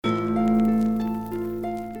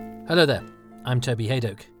Hello there, I'm Toby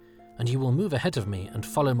Hadoke, and you will move ahead of me and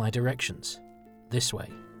follow my directions. This way.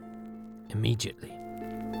 Immediately.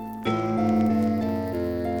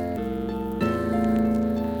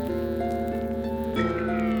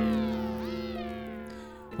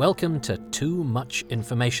 Welcome to Too Much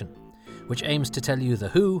Information, which aims to tell you the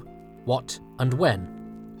who, what, and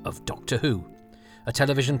when of Doctor Who, a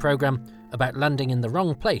television programme about landing in the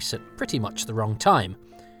wrong place at pretty much the wrong time,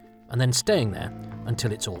 and then staying there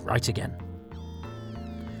until it's all right again.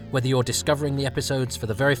 Whether you're discovering the episodes for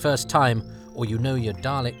the very first time, or you know your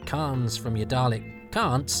Dalek cans from your Dalek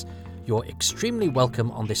can'ts, you're extremely welcome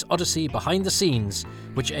on this odyssey behind the scenes,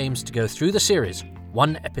 which aims to go through the series,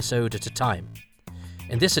 one episode at a time.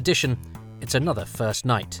 In this edition, it's another first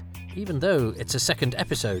night, even though it's a second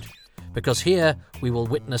episode, because here we will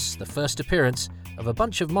witness the first appearance of a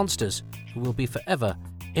bunch of monsters who will be forever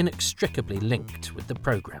inextricably linked with the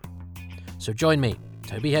programme. So join me,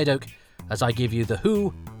 Toby Hadoke, as I give you the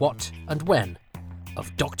who, what, and when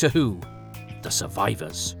of Doctor Who, The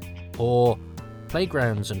Survivors, or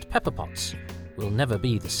Playgrounds and Pepper Pots Will Never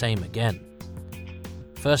Be the Same Again.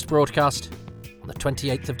 First broadcast on the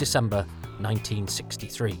 28th of December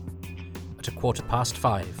 1963 at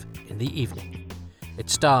 5:15 in the evening. It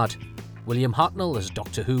starred William Hartnell as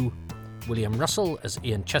Doctor Who, William Russell as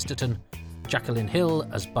Ian Chesterton, Jacqueline Hill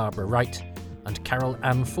as Barbara Wright, and Carol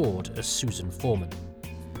Ann Ford as Susan Foreman.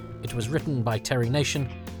 It was written by Terry Nation,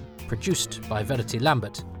 produced by Verity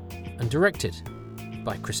Lambert, and directed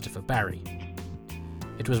by Christopher Barry.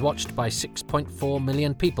 It was watched by 6.4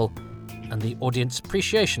 million people, and the audience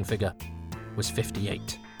appreciation figure was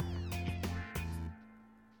 58.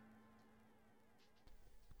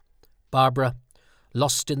 Barbara,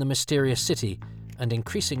 lost in the mysterious city and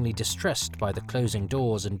increasingly distressed by the closing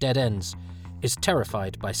doors and dead ends, is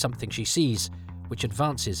terrified by something she sees, which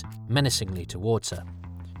advances menacingly towards her.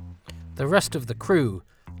 The rest of the crew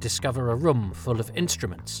discover a room full of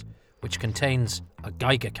instruments, which contains a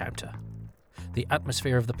Geiger counter. The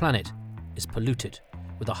atmosphere of the planet is polluted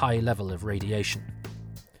with a high level of radiation.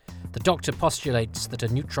 The Doctor postulates that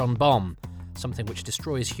a neutron bomb, something which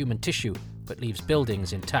destroys human tissue but leaves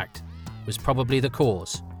buildings intact, was probably the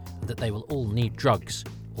cause, and that they will all need drugs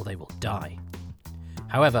or they will die.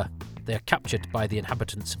 However, they are captured by the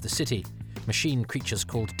inhabitants of the city, machine creatures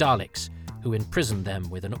called Daleks, who imprison them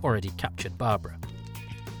with an already captured Barbara.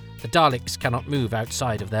 The Daleks cannot move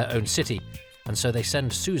outside of their own city, and so they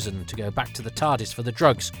send Susan to go back to the TARDIS for the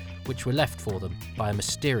drugs which were left for them by a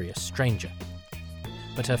mysterious stranger.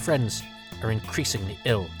 But her friends are increasingly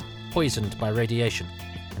ill, poisoned by radiation,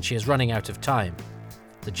 and she is running out of time.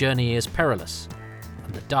 The journey is perilous,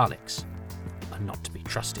 and the Daleks are not to be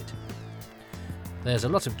trusted. There's a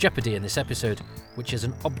lot of jeopardy in this episode, which is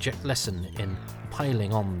an object lesson in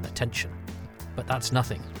piling on the tension. But that's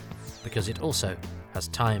nothing, because it also has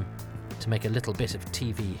time to make a little bit of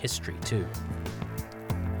TV history too.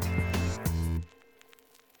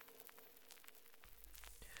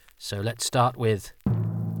 So let's start with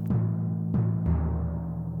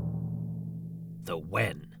the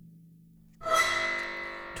when.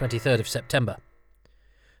 23rd of September.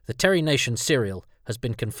 The Terry Nation serial has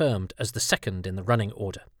been confirmed as the second in the running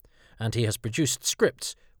order, and he has produced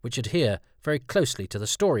scripts which adhere very closely to the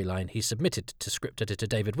storyline he submitted to script editor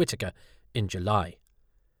David Whittaker in July.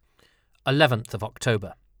 11th of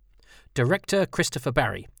October. Director Christopher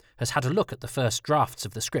Barry has had a look at the first drafts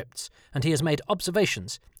of the scripts, and he has made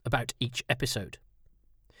observations about each episode.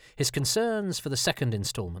 His concerns for the second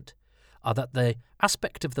instalment are that the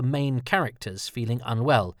aspect of the main characters feeling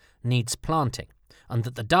unwell needs planting, and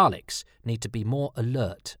that the Daleks need to be more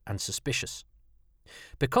alert and suspicious.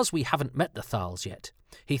 Because we haven't met the Thals yet,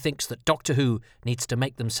 he thinks that Doctor Who needs to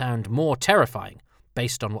make them sound more terrifying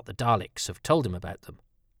based on what the Daleks have told him about them.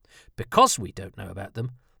 Because we don't know about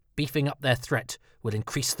them, beefing up their threat will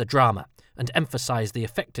increase the drama and emphasise the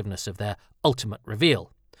effectiveness of their ultimate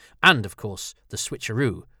reveal, and, of course, the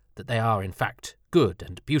switcheroo that they are in fact good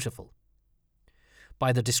and beautiful.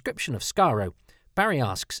 By the description of Skaro, Barry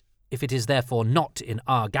asks if it is therefore not in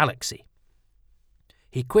our galaxy.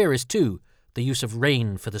 He queries, too, the use of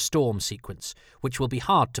rain for the storm sequence, which will be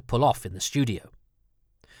hard to pull off in the studio.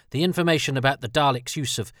 The information about the Daleks'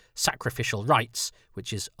 use of sacrificial rites,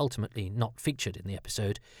 which is ultimately not featured in the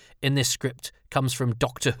episode, in this script comes from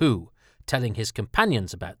Doctor Who, telling his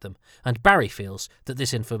companions about them, and Barry feels that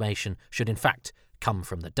this information should in fact come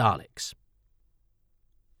from the Daleks.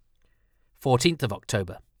 14th of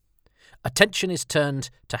October. Attention is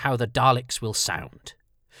turned to how the Daleks will sound.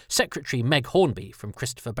 Secretary Meg Hornby from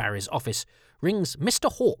Christopher Barry's office rings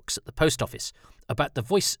Mr. Hawkes at the post office about the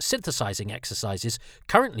voice synthesizing exercises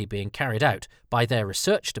currently being carried out by their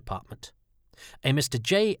research department. A Mr.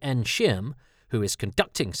 J. N. Shearm, who is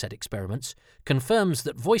conducting said experiments, confirms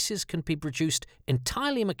that voices can be produced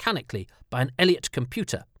entirely mechanically by an Elliott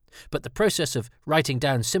computer, but the process of writing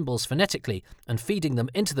down symbols phonetically and feeding them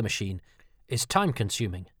into the machine is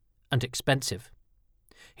time-consuming and expensive.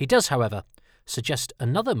 He does, however, suggest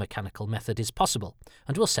another mechanical method is possible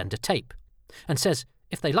and will send a tape, and says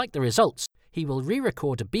if they like the results, he will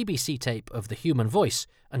re-record a BBC tape of the human voice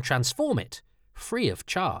and transform it free of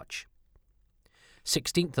charge.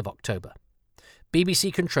 16th of October.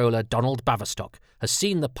 BBC controller Donald Baverstock has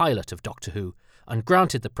seen the pilot of Doctor Who and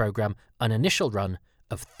granted the programme an initial run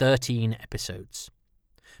of 13 episodes.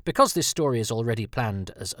 Because this story is already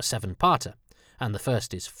planned as a 7-parter, and the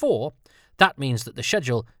first is 4, that means that the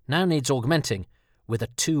schedule now needs augmenting with a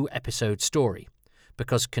 2-episode story,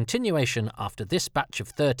 because continuation after this batch of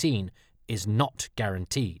 13 is not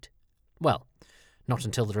guaranteed. Well, not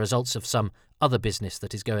until the results of some other business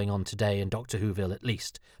that is going on today in Doctor Whoville at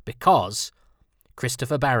least, because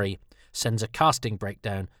Christopher Barry sends a casting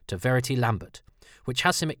breakdown to Verity Lambert, which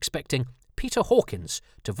has him expecting Peter Hawkins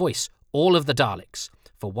to voice all of the Daleks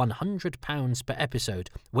for £100 per episode,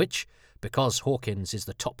 which, because Hawkins is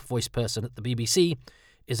the top voice person at the BBC,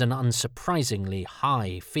 is an unsurprisingly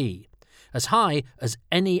high fee. As high as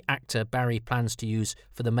any actor Barry plans to use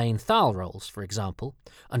for the main Thal roles, for example,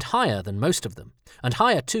 and higher than most of them, and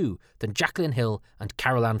higher too than Jacqueline Hill and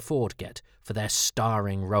Carol Ann Ford get for their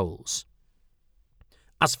starring roles.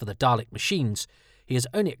 As for the Dalek machines, he is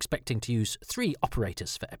only expecting to use 3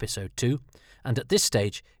 operators for episode 2, and at this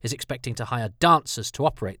stage is expecting to hire dancers to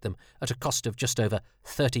operate them at a cost of just over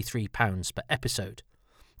 £33 per episode.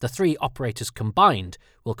 The 3 operators combined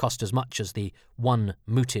will cost as much as the 1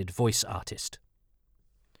 mooted voice artist.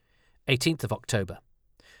 18th of October.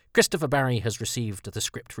 Christopher Barry has received the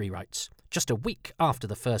script rewrites, just a week after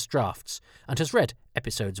the first drafts, and has read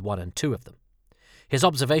episodes 1 and 2 of them. His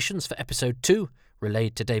observations for episode 2,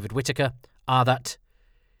 relayed to David Whittaker, are that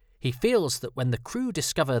he feels that when the crew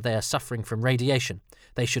discover they are suffering from radiation,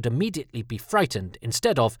 they should immediately be frightened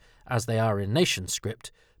instead of, as they are in Nation's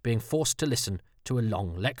script, being forced to listen to a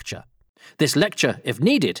long lecture. This lecture, if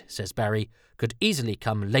needed, says Barry, could easily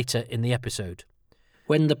come later in the episode,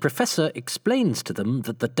 when the Professor explains to them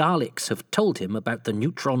that the Daleks have told him about the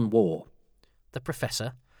neutron war. The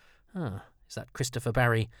Professor? Is that Christopher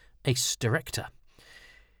Barry, ace director?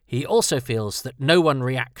 He also feels that no one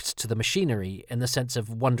reacts to the machinery in the sense of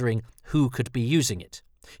wondering who could be using it.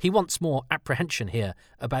 He wants more apprehension here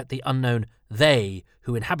about the unknown they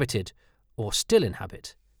who inhabited, or still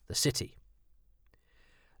inhabit, the city.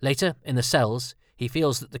 Later, in the cells, he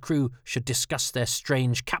feels that the crew should discuss their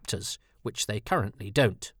strange captors, which they currently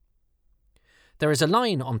don't. There is a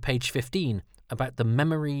line on page 15 about the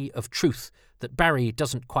memory of truth that Barry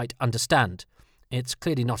doesn't quite understand. It's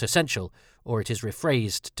clearly not essential, or it is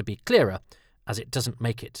rephrased to be clearer, as it doesn't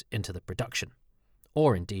make it into the production,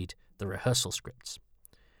 or indeed the rehearsal scripts.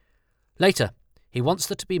 Later, he wants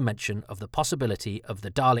there to be mention of the possibility of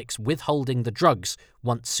the Daleks withholding the drugs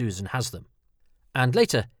once Susan has them. And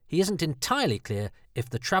later, he isn't entirely clear if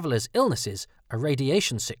the traveller's illnesses are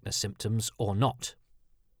radiation sickness symptoms or not.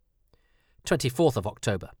 24th of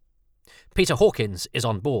October. Peter Hawkins is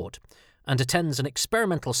on board and attends an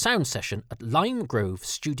experimental sound session at Lime Grove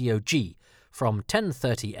Studio G from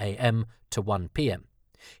 10:30 a.m. to 1 p.m.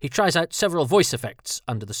 He tries out several voice effects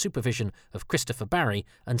under the supervision of Christopher Barry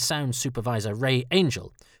and sound supervisor Ray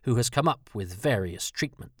Angel, who has come up with various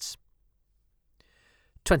treatments.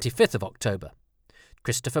 25th of October.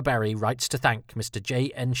 Christopher Barry writes to thank Mr.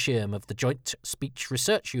 J. N. Shearm of the Joint Speech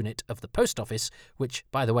Research Unit of the Post Office, which,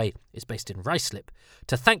 by the way, is based in Ruislip,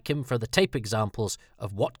 to thank him for the tape examples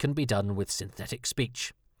of what can be done with synthetic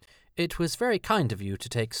speech. It was very kind of you to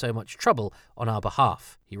take so much trouble on our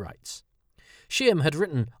behalf, he writes. Shearm had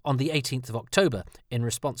written on the 18th of October in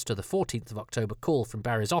response to the 14th of October call from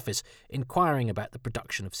Barry's office inquiring about the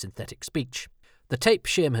production of synthetic speech. The tape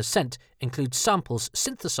Shearm has sent includes samples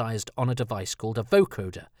synthesized on a device called a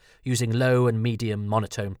vocoder, using low and medium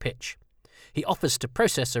monotone pitch. He offers to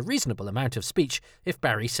process a reasonable amount of speech if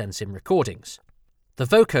Barry sends him recordings. The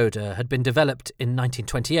vocoder had been developed in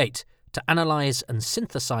 1928 to analyze and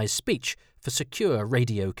synthesize speech for secure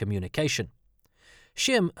radio communication.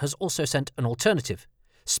 Shearm has also sent an alternative,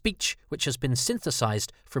 speech which has been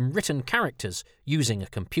synthesized from written characters using a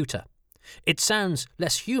computer. It sounds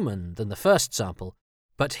less human than the first sample,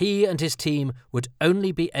 but he and his team would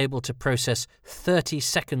only be able to process 30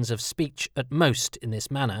 seconds of speech at most in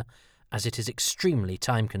this manner, as it is extremely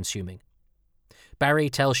time-consuming.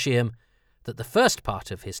 Barry tells Shearm that the first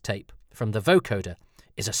part of his tape from the vocoder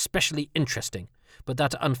is especially interesting, but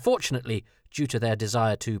that unfortunately, due to their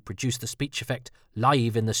desire to produce the speech effect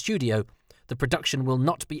live in the studio, the production will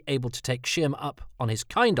not be able to take Shim up on his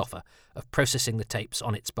kind offer of processing the tapes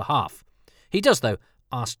on its behalf. He does, though,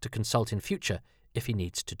 ask to consult in future if he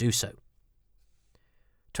needs to do so.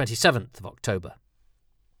 27th of October.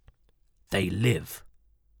 They live.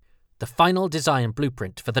 The final design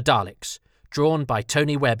blueprint for the Daleks, drawn by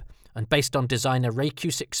Tony Webb and based on designer Ray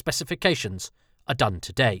Cusick's specifications, are done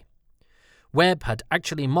today. Webb had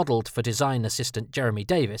actually modelled for design assistant Jeremy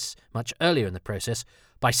Davis much earlier in the process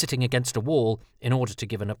by sitting against a wall in order to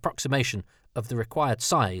give an approximation of the required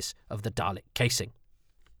size of the Dalek casing.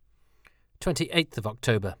 28th of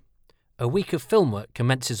October. A week of film work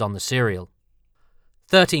commences on the serial.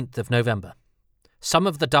 13th of November. Some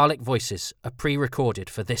of the Dalek voices are pre-recorded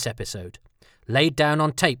for this episode, laid down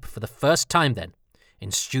on tape for the first time then,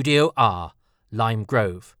 in Studio R, Lime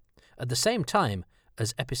Grove, at the same time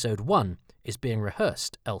as Episode 1 is being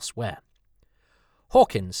rehearsed elsewhere.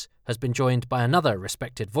 Hawkins has been joined by another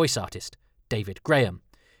respected voice artist, David Graham,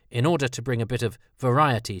 in order to bring a bit of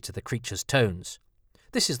variety to the creature's tones.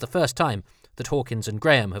 This is the first time that Hawkins and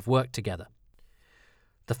Graham have worked together.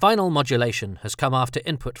 The final modulation has come after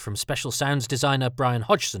input from special sounds designer Brian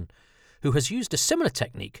Hodgson, who has used a similar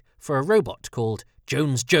technique for a robot called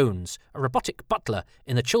Jones Jones, a robotic butler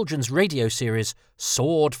in the children's radio series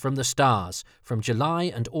Sword from the Stars from July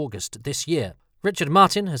and August this year. Richard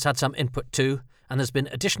Martin has had some input too, and there's been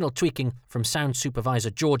additional tweaking from sound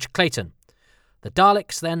supervisor George Clayton. The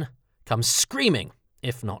Daleks, then, come screaming,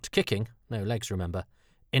 if not kicking, no legs remember,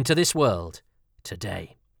 into this world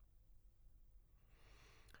today.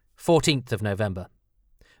 14th of November.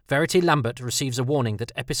 Verity Lambert receives a warning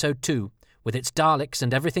that Episode 2, with its Daleks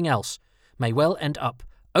and everything else, may well end up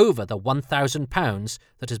over the £1,000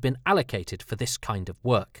 that has been allocated for this kind of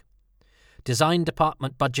work. Design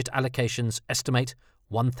department budget allocations estimate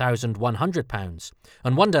 £1,100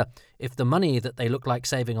 and wonder if the money that they look like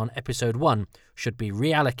saving on Episode 1 should be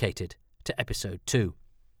reallocated to Episode 2.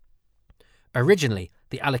 Originally,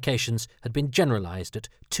 the allocations had been generalised at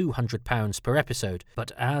 £200 per episode,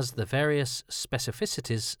 but as the various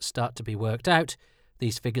specificities start to be worked out,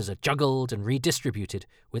 these figures are juggled and redistributed,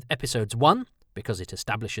 with Episodes 1, because it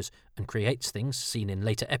establishes and creates things seen in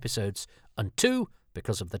later episodes, and 2,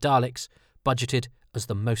 because of the Daleks, budgeted as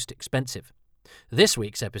the most expensive. This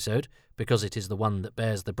week's episode, because it is the one that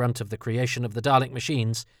bears the brunt of the creation of the Dalek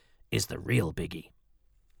machines, is the real biggie.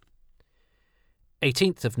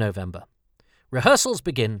 18th of November. Rehearsals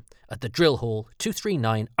begin at the Drill Hall,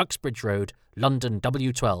 239 Uxbridge Road, London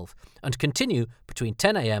W12, and continue between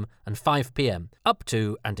 10 a.m. and 5 p.m, up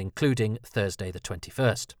to and including Thursday the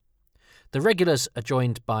 21st. The regulars are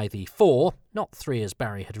joined by the 4, not 3 as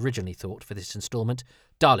Barry had originally thought for this instalment,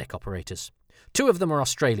 Dalek operators. 2 of them are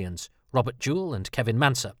Australians, Robert Jewell and Kevin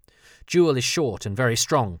Manser. Jewell is short and very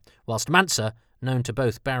strong, whilst Manser, known to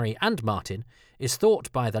both Barry and Martin, is thought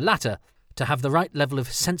by the latter to have the right level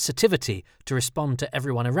of sensitivity to respond to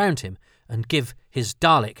everyone around him and give his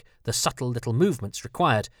Dalek the subtle little movements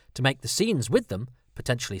required to make the scenes with them,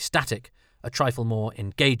 potentially static, a trifle more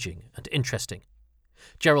engaging and interesting.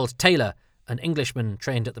 Gerald Taylor, an Englishman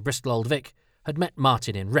trained at the Bristol Old Vic, had met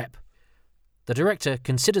Martin in rep. The director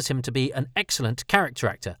considers him to be an excellent character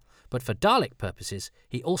actor, but for Dalek purposes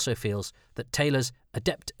he also feels that Taylor's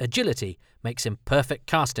adept agility makes him perfect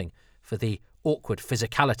casting for the awkward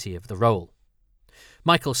physicality of the role.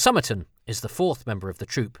 Michael Summerton is the 4th member of the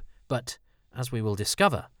troupe, but, as we will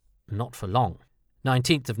discover, not for long.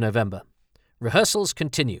 19th of November. Rehearsals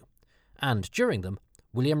continue, and during them,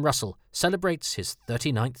 William Russell celebrates his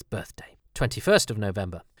 39th birthday. 21st of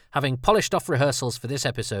November. Having polished off rehearsals for this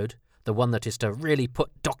episode, the one that is to really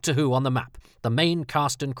put Doctor Who on the map, the main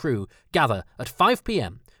cast and crew gather at 5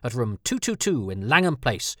 p.m. at room 222 in Langham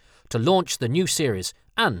Place to launch the new series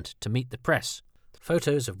and to meet the press.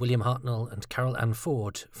 Photos of William Hartnell and Carol Ann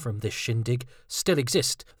Ford from this shindig still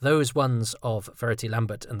exist. Those ones of Verity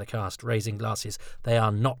Lambert and the cast raising glasses, they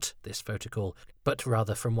are not this photocall, but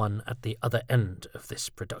rather from one at the other end of this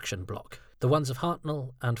production block. The ones of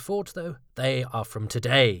Hartnell and Ford, though, they are from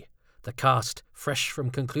today. The cast fresh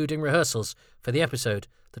from concluding rehearsals for the episode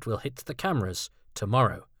that will hit the cameras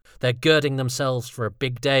tomorrow. They're girding themselves for a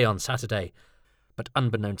big day on Saturday, but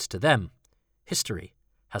unbeknownst to them, history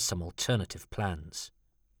has some alternative plans.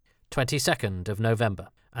 22nd of November,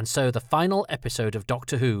 and so the final episode of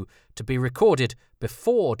Doctor Who, to be recorded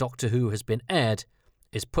before Doctor Who has been aired,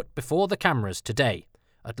 is put before the cameras today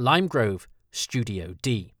at Lime Grove, Studio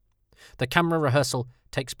D. The camera rehearsal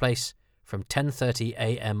takes place from 10:30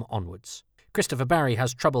 a.m. onwards. Christopher Barry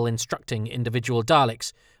has trouble instructing individual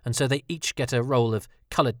Daleks, and so they each get a roll of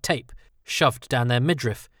coloured tape shoved down their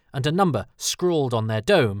midriff and a number scrawled on their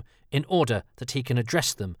dome in order that he can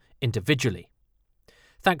address them individually.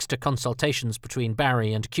 Thanks to consultations between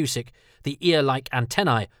Barry and Cusick, the ear-like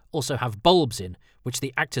antennae also have bulbs in which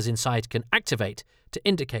the actors inside can activate to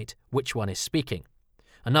indicate which one is speaking.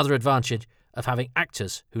 Another advantage of having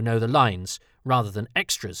actors who know the lines rather than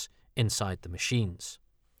extras inside the machines.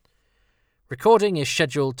 Recording is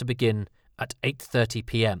scheduled to begin at 8:30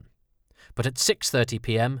 p.m. But at 6:30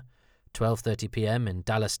 p.m., 12:30 p.m. in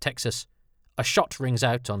Dallas, Texas, a shot rings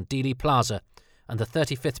out on Dealey Plaza and the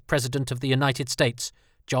 35th President of the United States,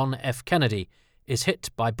 John F. Kennedy, is hit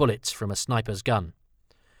by bullets from a sniper's gun.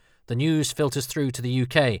 The news filters through to the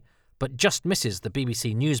UK, but just misses the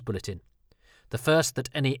BBC News Bulletin. The first that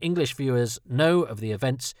any English viewers know of the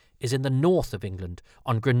events is in the north of England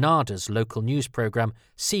on Granada's local news programme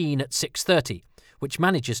Scene at 6:30, which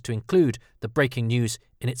manages to include the breaking news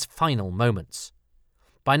in its final moments.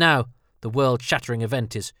 By now, the world-shattering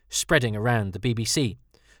event is spreading around the BBC,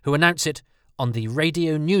 who announce it on the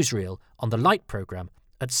radio newsreel on the Light programme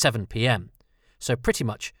at 7 p.m, so pretty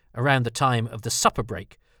much around the time of the supper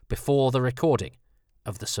break before the recording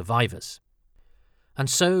of The Survivors. And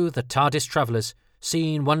so the TARDIS travellers,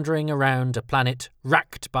 seen wandering around a planet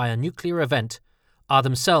racked by a nuclear event, are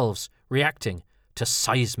themselves reacting to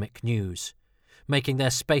seismic news, making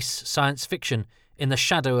their space science fiction in the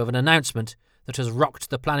shadow of an announcement that has rocked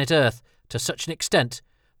the planet Earth to such an extent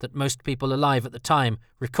that most people alive at the time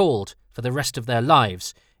recalled for the rest of their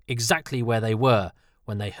lives exactly where they were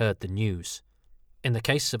when they heard the news. In the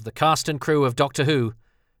case of the cast and crew of Doctor Who,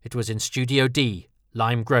 it was in Studio D,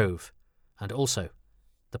 Lime Grove, and also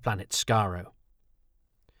the planet Skaro.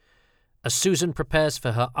 As Susan prepares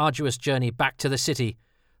for her arduous journey back to the city,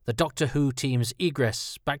 the Doctor Who team's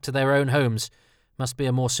egress back to their own homes must be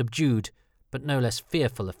a more subdued but no less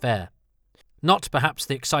fearful affair. Not perhaps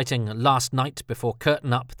the exciting last night before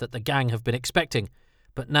curtain up that the gang have been expecting,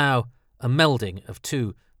 but now a melding of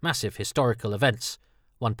two massive historical events,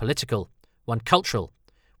 one political, one cultural,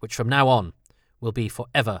 which from now on will be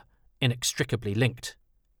forever inextricably linked.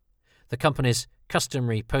 The company's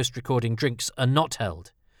customary post-recording drinks are not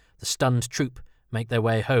held. The stunned troupe make their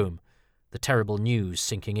way home, the terrible news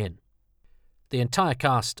sinking in. The entire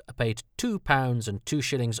cast are paid £2 and 2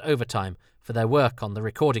 shillings overtime for their work on the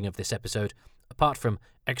recording of this episode, apart from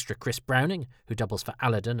extra Chris Browning, who doubles for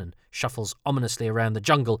Aladdin and shuffles ominously around the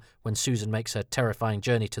jungle when Susan makes her terrifying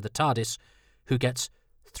journey to the TARDIS, who gets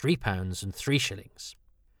 £3 and 3 shillings.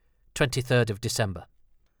 23rd of December.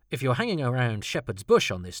 If you're hanging around Shepherd's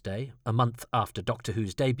Bush on this day, a month after Doctor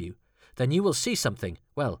Who's debut, then you will see something,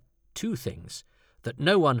 well, two things, that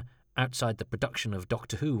no one outside the production of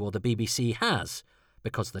Doctor Who or the BBC has,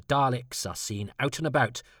 because the Daleks are seen out and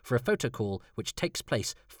about for a photo call which takes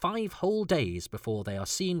place 5 whole days before they are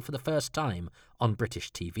seen for the first time on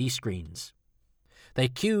British TV screens. They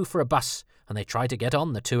queue for a bus and they try to get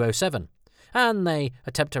on the 207, and they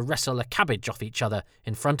attempt to wrestle a cabbage off each other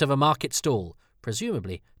in front of a market stall,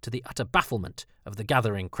 presumably to the utter bafflement of the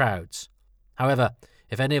gathering crowds. However,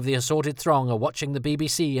 if any of the assorted throng are watching the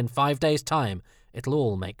BBC in 5 days' time, it'll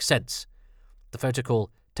all make sense. The photo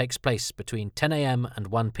call takes place between 10 a.m. and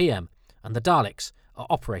 1 p.m, and the Daleks are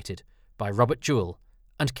operated by Robert Jewell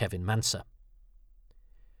and Kevin Manser.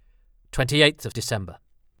 28th of December.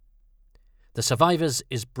 The Survivors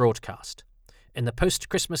is broadcast. In the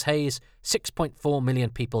post-Christmas haze, 6.4 million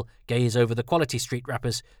people gaze over the Quality Street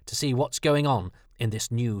wrappers to see what's going on in this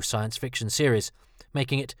new science fiction series,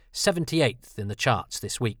 making it 78th in the charts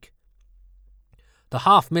this week. The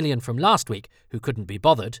 500,000 from last week who couldn't be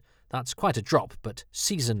bothered, that's quite a drop but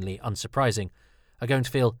seasonally unsurprising, are going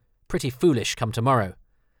to feel pretty foolish come tomorrow,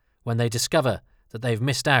 when they discover that they've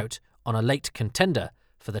missed out on a late contender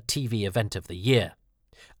for the TV event of the year.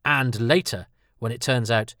 And later, when it turns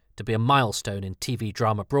out to be a milestone in TV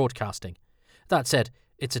drama broadcasting. That said,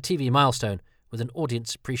 it's a TV milestone with an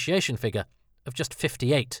audience appreciation figure of just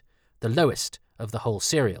 58, the lowest of the whole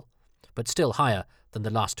serial, but still higher than the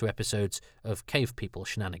last 2 episodes of Cave People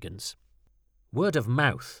shenanigans. Word of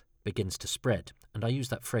mouth begins to spread, and I use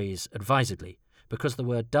that phrase advisedly, because the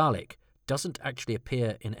word Dalek doesn't actually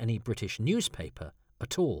appear in any British newspaper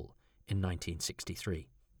at all in 1963.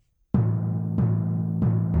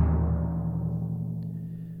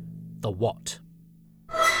 The What?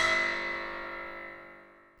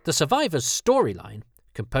 The Survivor's storyline,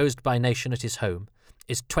 composed by Nation at his home,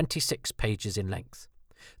 is 26 pages in length.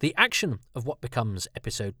 The action of what becomes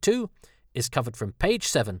Episode 2 is covered from page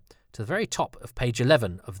 7 to the very top of page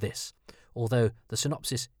 11 of this, although the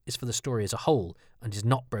synopsis is for the story as a whole and is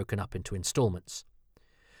not broken up into instalments.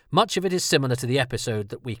 Much of it is similar to the episode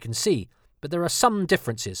that we can see, but there are some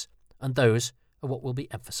differences, and those are what will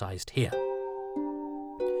be emphasised here.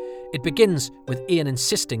 It begins with Ian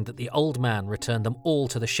insisting that the old man return them all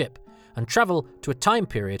to the ship and travel to a time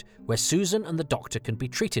period where Susan and the Doctor can be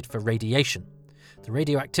treated for radiation, the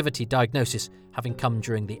radioactivity diagnosis having come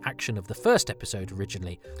during the action of the first episode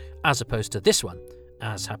originally, as opposed to this one,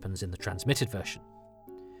 as happens in the transmitted version.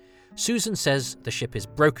 Susan says the ship is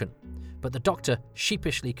broken, but the Doctor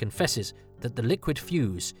sheepishly confesses that the liquid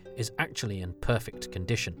fuse is actually in perfect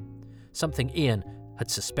condition, something Ian had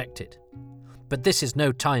suspected. But this is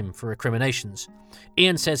no time for recriminations.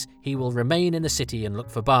 Ian says he will remain in the city and look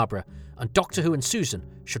for Barbara, and Doctor Who and Susan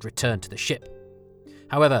should return to the ship.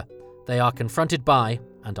 However, they are confronted by,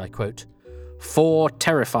 and I quote, 4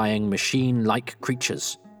 terrifying machine-like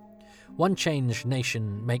creatures. One change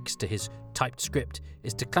Nation makes to his typed script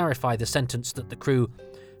is to clarify the sentence that the crew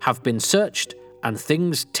have been searched and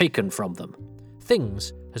things taken from them.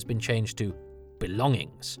 Things has been changed to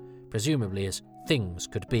belongings, presumably as things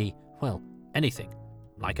could be, well, anything,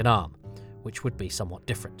 like an arm, which would be somewhat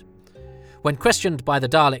different. When questioned by the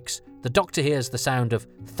Daleks, the Doctor hears the sound of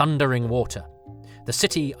thundering water. The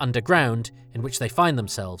city underground, in which they find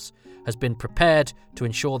themselves, has been prepared to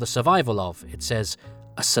ensure the survival of, it says,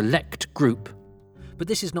 a select group. But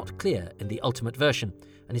this is not clear in the ultimate version,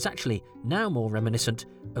 and is actually now more reminiscent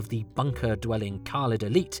of the bunker-dwelling Khalid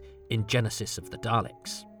elite in Genesis of the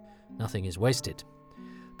Daleks. Nothing is wasted.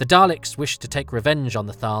 The Daleks wish to take revenge on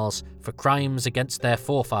the Thals for crimes against their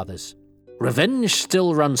forefathers. Revenge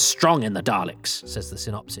still runs strong in the Daleks, says the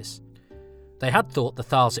synopsis. They had thought the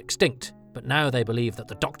Thals extinct, but now they believe that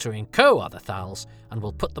the Doctor and co are the Thals and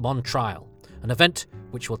will put them on trial, an event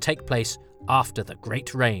which will take place after the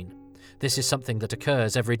Great Rain. This is something that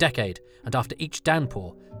occurs every decade, and after each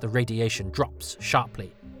downpour, the radiation drops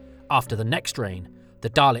sharply. After the next rain, the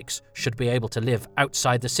Daleks should be able to live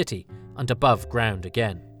outside the city and above ground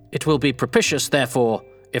again. It will be propitious, therefore,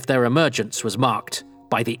 if their emergence was marked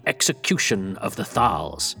by the execution of the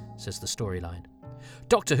Thals, says the storyline.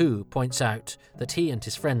 Doctor Who points out that he and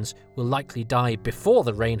his friends will likely die before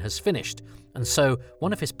the rain has finished, and so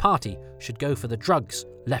one of his party should go for the drugs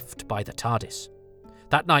left by the TARDIS.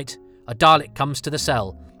 That night, a Dalek comes to the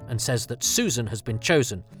cell and says that Susan has been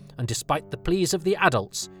chosen, and despite the pleas of the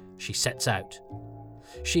adults, she sets out.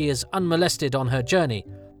 She is unmolested on her journey,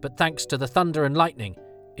 but thanks to the thunder and lightning,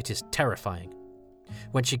 it is terrifying.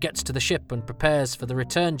 When she gets to the ship and prepares for the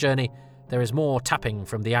return journey, there is more tapping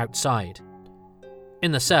from the outside.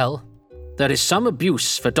 In the cell, there is some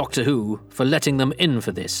abuse for Doctor Who for letting them in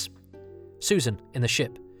for this. Susan, in the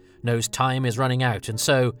ship, knows time is running out, and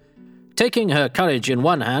so, taking her courage in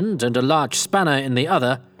one hand and a large spanner in the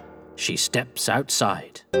other, she steps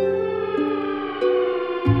outside.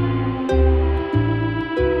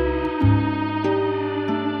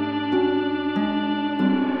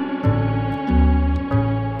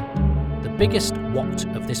 The biggest what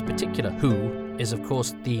of this particular Who is, of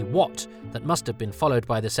course, the what that must have been followed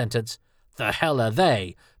by the sentence, "The hell are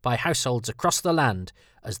they?" by households across the land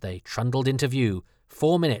as they trundled into view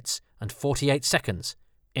 4 minutes and 48 seconds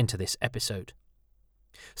into this episode.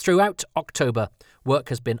 Throughout October, work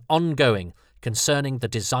has been ongoing concerning the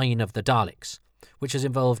design of the Daleks, which has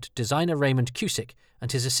involved designer Raymond Cusick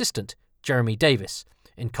and his assistant Jeremy Davis,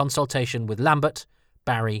 in consultation with Lambert,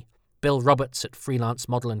 Barry, Bill Roberts at freelance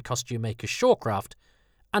model and costume maker Shawcraft,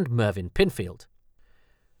 and Mervyn Pinfield.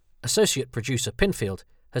 Associate producer Pinfield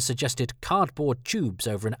has suggested cardboard tubes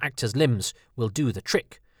over an actor's limbs will do the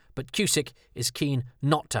trick, but Cusick is keen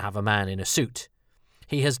not to have a man in a suit.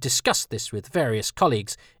 He has discussed this with various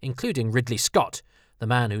colleagues, including Ridley Scott, the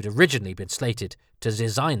man who'd originally been slated to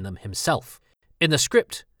design them himself. In the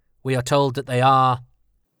script, we are told that they are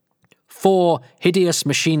 4 hideous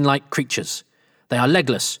machine-like creatures. They are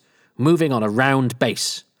legless, moving on a round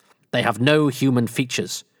base. They have no human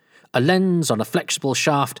features. A lens on a flexible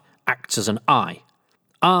shaft acts as an eye.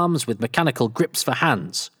 Arms with mechanical grips for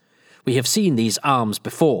hands. We have seen these arms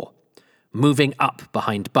before, moving up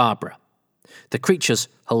behind Barbara. The creatures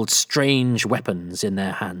hold strange weapons in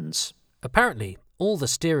their hands. Apparently, all the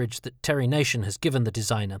steerage that Terry Nation has given the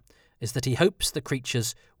designer is that he hopes the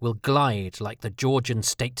creatures will glide like the Georgian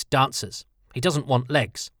state dancers. He doesn't want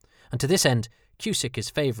legs, and to this end, Cusick is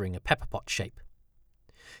favouring a pepperpot shape.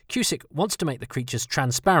 Cusick wants to make the creatures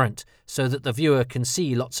transparent so that the viewer can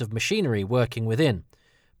see lots of machinery working within,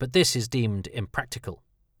 but this is deemed impractical.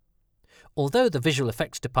 Although the visual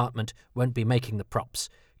effects department won't be making the props,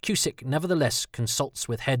 Cusick nevertheless consults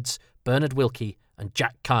with heads Bernard Wilkie and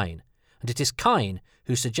Jack Kine, and it is Kine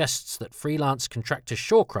who suggests that freelance contractor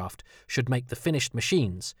Shawcraft should make the finished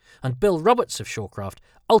machines, and Bill Roberts of Shawcraft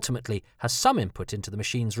ultimately has some input into the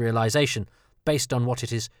machine's realisation based on what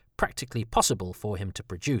it is practically possible for him to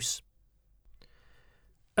produce.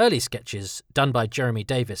 Early sketches done by Jeremy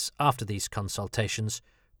Davis after these consultations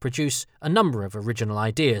produce a number of original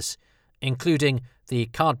ideas, including the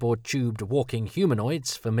cardboard-tubed walking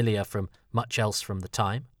humanoids familiar from much else from the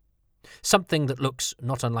time, something that looks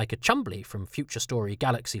not unlike a Chumbly from Future Story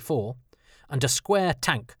Galaxy 4, and a square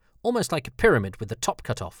tank almost like a pyramid with the top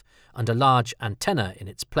cut off and a large antenna in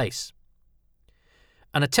its place.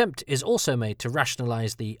 An attempt is also made to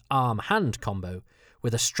rationalise the arm-hand combo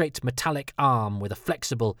with a straight metallic arm with a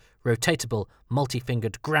flexible, rotatable,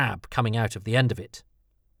 multi-fingered grab coming out of the end of it.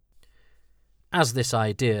 As this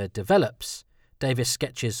idea develops, Davis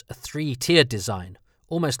sketches a 3-tiered design,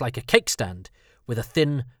 almost like a cake stand, with a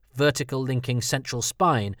thin, vertical linking central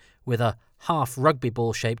spine with a half rugby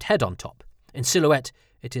ball-shaped head on top. In silhouette,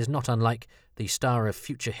 it is not unlike the star of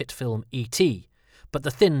future hit film E.T., but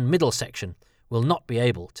the thin middle section will not be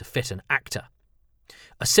able to fit an actor.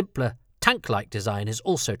 A simpler, tank-like design is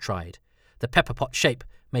also tried, the pepper pot shape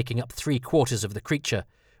making up 3/4 of the creature,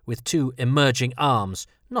 with 2 emerging arms,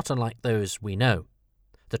 not unlike those we know.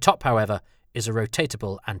 The top, however, is a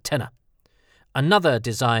rotatable antenna. Another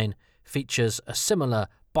design features a similar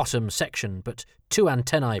bottom section, but 2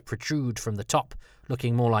 antennae protrude from the top,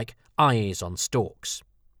 looking more like eyes on stalks.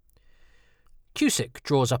 Cusick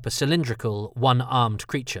draws up a cylindrical, one-armed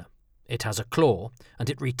creature. It has a claw, and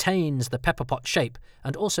it retains the pepper pot shape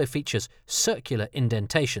and also features circular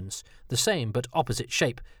indentations, the same but opposite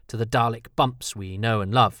shape to the Dalek bumps we know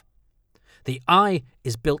and love. The eye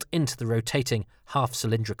is built into the rotating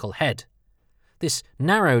half-cylindrical head. This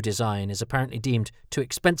narrow design is apparently deemed too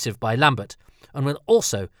expensive by Lambert and will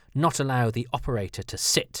also not allow the operator to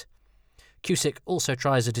sit. Cusick also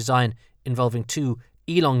tries a design involving 2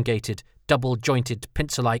 elongated, double-jointed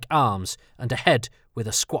pincer-like arms and a head with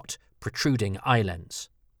a squat, protruding eye lens.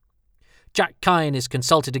 Jack Kine is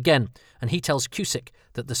consulted again, and he tells Cusick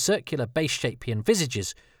that the circular base shape he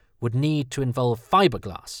envisages would need to involve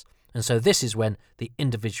fiberglass, and so this is when the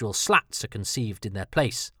individual slats are conceived in their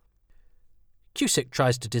place. Cusick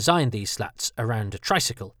tries to design these slats around a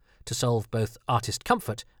tricycle to solve both artist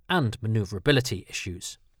comfort and manoeuvrability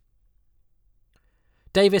issues.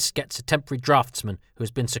 Davis gets a temporary draftsman who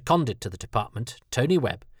has been seconded to the department, Tony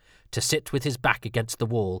Webb, to sit with his back against the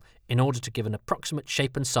wall in order to give an approximate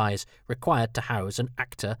shape and size required to house an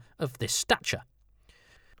actor of this stature.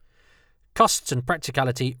 Costs and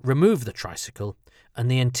practicality remove the tricycle, and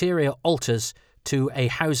the interior alters to a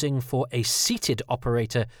housing for a seated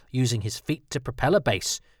operator using his feet to propel a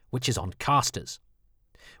base, which is on casters.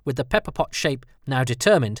 With the pepper pot shape now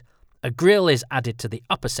determined, a grille is added to the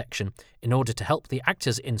upper section in order to help the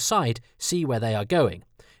actors inside see where they are going.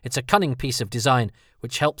 It's a cunning piece of design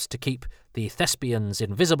which helps to keep the thespians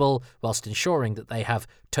invisible whilst ensuring that they have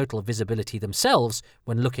total visibility themselves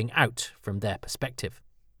when looking out from their perspective.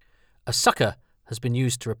 A sucker has been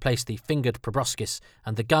used to replace the fingered proboscis,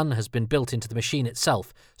 and the gun has been built into the machine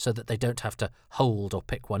itself so that they don't have to hold or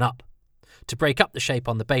pick one up. To break up the shape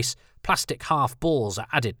on the base, plastic half balls are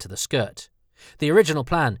added to the skirt. The original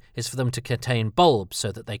plan is for them to contain bulbs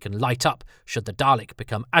so that they can light up should the Dalek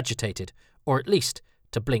become agitated, or at least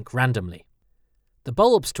to blink randomly. The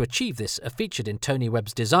bulbs to achieve this are featured in Tony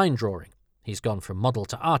Webb's design drawing. He's gone from model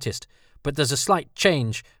to artist, but there's a slight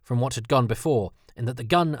change from what had gone before in that the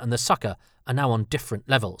gun and the sucker are now on different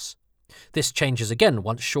levels. This changes again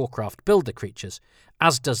once Shawcraft build the creatures,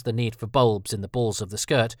 as does the need for bulbs in the balls of the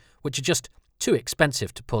skirt, which are just too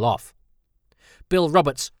expensive to pull off. Bill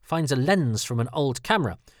Roberts finds a lens from an old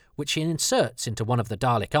camera, which he inserts into one of the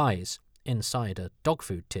Dalek eyes, inside a dog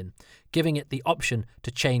food tin, giving it the option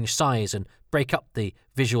to change size and break up the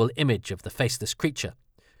visual image of the faceless creature.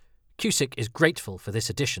 Cusick is grateful for this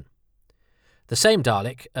addition. The same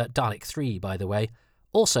Dalek, Dalek 3 by the way,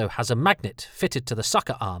 also has a magnet fitted to the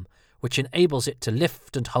sucker arm, which enables it to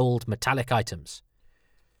lift and hold metallic items.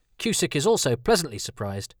 Cusick is also pleasantly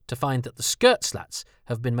surprised to find that the skirt slats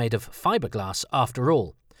have been made of fiberglass after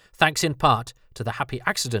all, thanks in part to the happy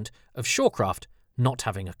accident of Shawcraft not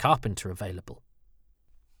having a carpenter available.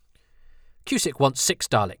 Cusick wants 6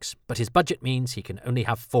 Daleks, but his budget means he can only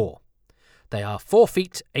have 4. They are 4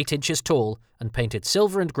 feet 8 inches tall and painted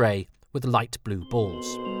silver and grey with light blue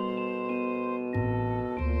balls.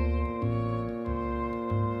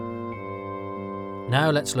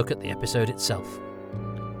 Now let's look at the episode itself.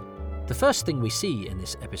 The first thing we see in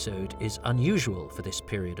this episode is unusual for this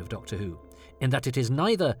period of Doctor Who, in that it is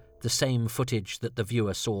neither the same footage that the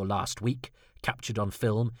viewer saw last week, captured on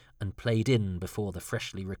film and played in before the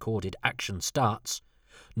freshly recorded action starts,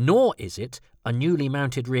 nor is it a newly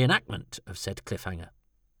mounted reenactment of said cliffhanger.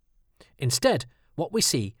 Instead, what we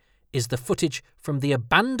see is the footage from the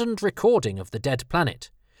abandoned recording of the dead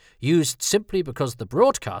planet, used simply because the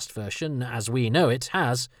broadcast version, as we know it,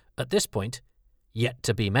 has, at this point, yet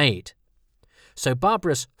to be made. So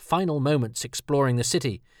Barbara's final moments exploring the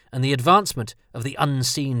city and the advancement of the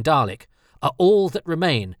unseen Dalek are all that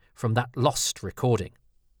remain from that lost recording.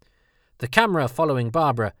 The camera following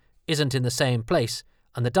Barbara isn't in the same place,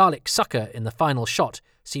 and the Dalek sucker in the final shot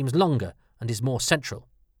seems longer and is more central.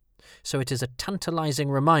 So it is a tantalising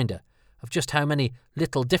reminder of just how many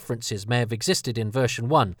little differences may have existed in version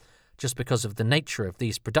 1 just because of the nature of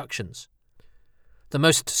these productions. The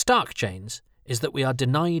most stark change is that we are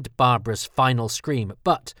denied Barbara's final scream,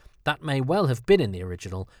 but that may well have been in the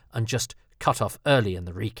original and just cut off early in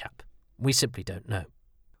the recap. We simply don't know.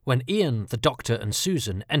 When Ian, the Doctor and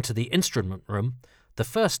Susan enter the instrument room, the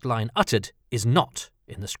first line uttered is not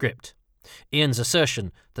in the script. Ian's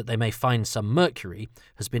assertion that they may find some mercury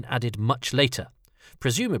has been added much later,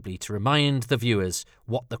 presumably to remind the viewers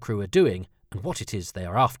what the crew are doing and what it is they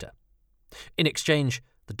are after. In exchange,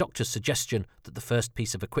 the Doctor's suggestion that the first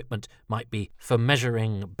piece of equipment might be for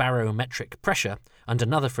measuring barometric pressure and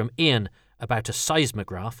another from Ian about a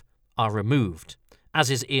seismograph are removed, as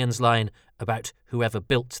is Ian's line about whoever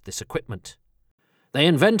built this equipment. They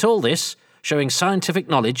invent all this, showing scientific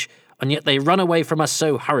knowledge, and yet they run away from us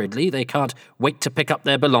so hurriedly they can't wait to pick up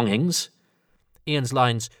their belongings. Ian's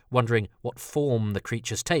lines wondering what form the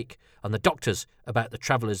creatures take, and the Doctor's about the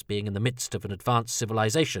travellers being in the midst of an advanced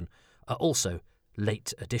civilization, are also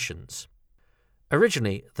late additions.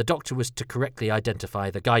 Originally, the Doctor was to correctly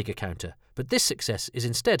identify the Geiger counter, but this success is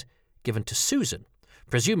instead given to Susan,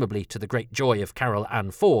 presumably to the great joy of Carol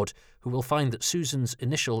Ann Ford, who will find that Susan's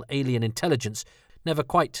initial alien intelligence never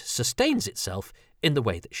quite sustains itself in the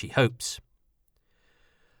way that she hopes.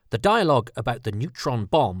 The dialogue about the neutron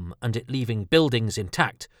bomb and it leaving buildings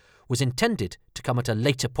intact was intended to come at a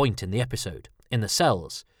later point in the episode, in the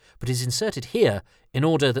cells, but is inserted here in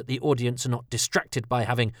order that the audience are not distracted by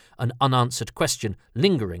having an unanswered question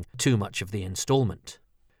lingering too much of the instalment.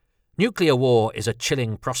 Nuclear war is a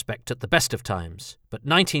chilling prospect at the best of times, but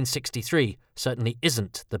 1963 certainly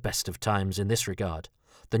isn't the best of times in this regard.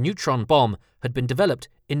 The neutron bomb had been developed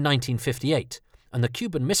in 1958, and the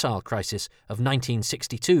Cuban Missile Crisis of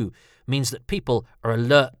 1962 means that people are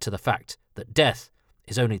alert to the fact that death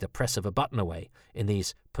is only the press of a button away in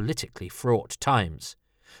these politically fraught times.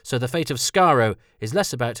 So the fate of Skaro is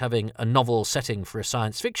less about having a novel setting for a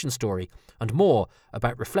science fiction story and more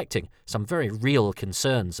about reflecting some very real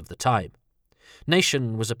concerns of the time.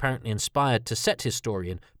 Nation was apparently inspired to set his story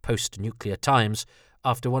in post-nuclear times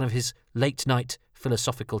after one of his late-night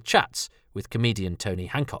philosophical chats with comedian Tony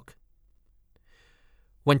Hancock.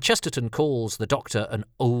 When Chesterton calls the Doctor an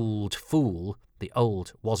old fool, the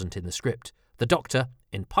old wasn't in the script, the Doctor,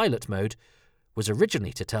 in pilot mode, was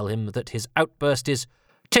originally to tell him that his outburst is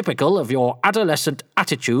typical of your adolescent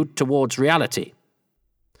attitude towards reality.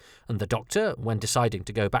 And the Doctor, when deciding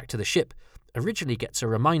to go back to the ship, originally gets a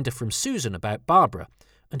reminder from Susan about Barbara,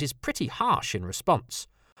 and is pretty harsh in response.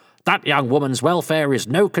 That young woman's welfare is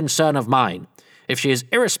no concern of mine. If she is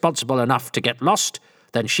irresponsible enough to get lost,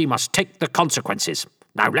 then she must take the consequences.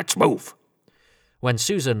 Now let's move. When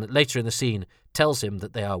Susan, later in the scene, tells him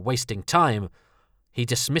that they are wasting time, he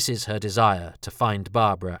dismisses her desire to find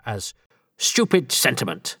Barbara as stupid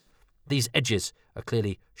sentiment. These edges are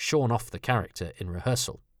clearly shorn off the character in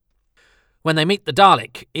rehearsal. When they meet the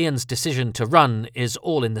Dalek, Ian's decision to run is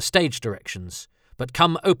all in the stage directions, but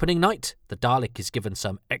come opening night, the Dalek is given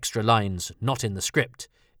some extra lines not in the script.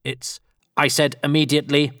 It's, "I said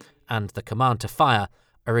immediately," and the command to fire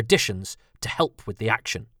are additions to help with the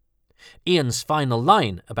action. Ian's final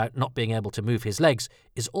line about not being able to move his legs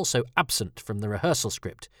is also absent from the rehearsal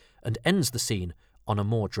script and ends the scene on a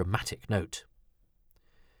more dramatic note.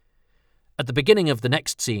 At the beginning of the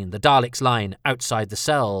next scene, the Dalek's line outside the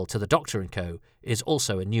cell to the Doctor and co. is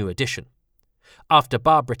also a new addition. After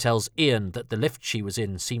Barbara tells Ian that the lift she was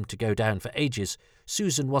in seemed to go down for ages,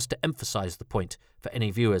 Susan was to emphasise the point for any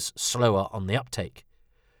viewers slower on the uptake.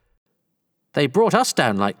 "They brought us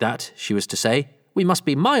down like that," she was to say. "We must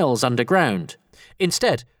be miles underground."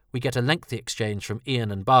 Instead, we get a lengthy exchange from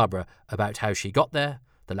Ian and Barbara about how she got there,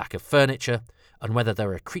 the lack of furniture, and whether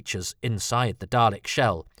there are creatures inside the Dalek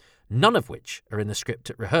shell, none of which are in the script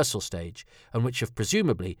at rehearsal stage and which have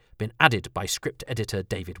presumably been added by script editor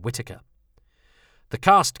David Whittaker. The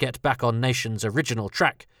cast get back on Nation's original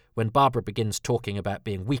track when Barbara begins talking about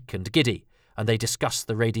being weak and giddy, and they discuss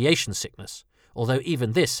the radiation sickness, although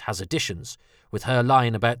even this has additions, with her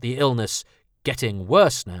line about the illness getting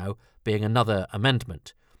worse now being another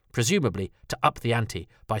amendment, presumably to up the ante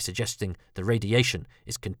by suggesting the radiation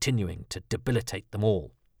is continuing to debilitate them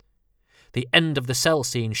all. The end of the cell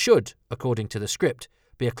scene should, according to the script,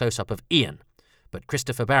 be a close-up of Ian, but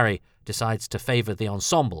Christopher Barry decides to favour the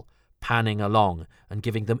ensemble, panning along and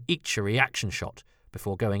giving them each a reaction shot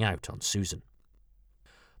before going out on Susan.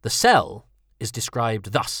 The cell is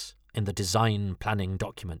described thus in the design planning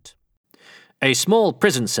document. A small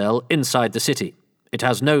prison cell inside the city. It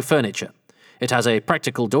has no furniture. It has a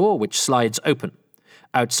practical door which slides open.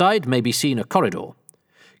 Outside may be seen a corridor.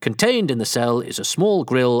 Contained in the cell is a small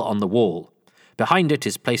grille on the wall. Behind it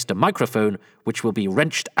is placed a microphone which will be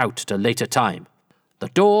wrenched out at a later time. The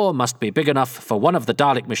door must be big enough for one of the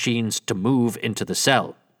Dalek machines to move into the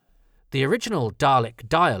cell. The original Dalek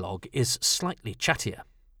dialogue is slightly chattier.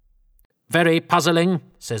 Very puzzling,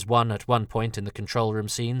 says one at one point in the control room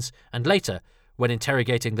scenes, and later, when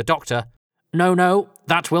interrogating the Doctor, No,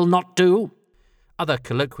 that will not do. Other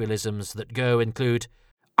colloquialisms that go include,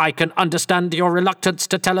 I can understand your reluctance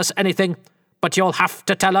to tell us anything, but you'll have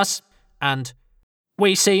to tell us, and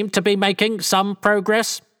we seem to be making some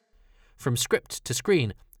progress. From script to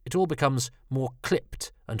screen, it all becomes more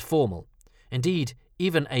clipped and formal. Indeed,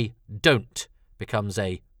 even a don't becomes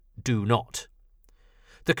a do not.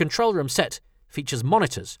 The control room set features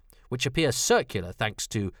monitors, which appear circular thanks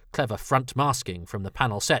to clever front masking from the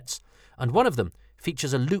panel sets, and one of them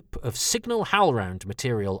features a loop of signal HowlRound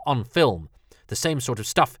material on film, the same sort of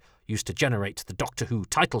stuff used to generate the Doctor Who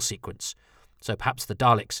title sequence. So perhaps the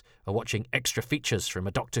Daleks are watching extra features from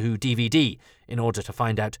a Doctor Who DVD in order to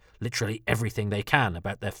find out literally everything they can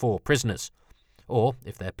about their 4 prisoners. Or,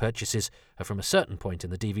 if their purchases are from a certain point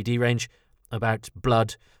in the DVD range, about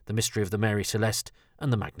Blood, The Mystery of the Mary Celeste,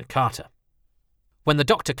 and the Magna Carta. When the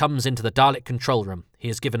Doctor comes into the Dalek control room, he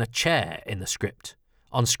is given a chair in the script.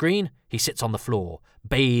 On screen, he sits on the floor,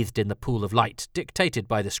 bathed in the pool of light dictated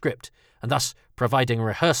by the script, and thus providing a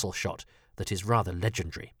rehearsal shot that is rather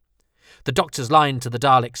legendary. The Doctor's line to the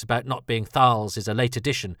Daleks about not being Thals is a late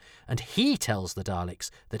addition, and he tells the Daleks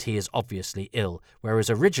that he is obviously ill, whereas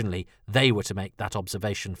originally they were to make that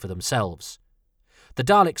observation for themselves. The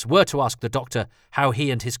Daleks were to ask the Doctor how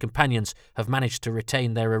he and his companions have managed to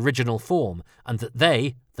retain their original form, and that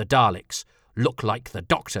they, the Daleks, look like the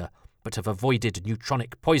Doctor, but have avoided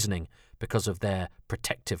neutronic poisoning because of their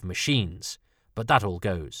protective machines. But that all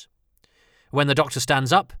goes. When the Doctor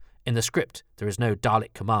stands up, in the script, there is no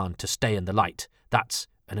Dalek command to stay in the light. That's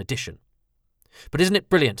an addition. But isn't it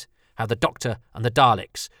brilliant how the Doctor and the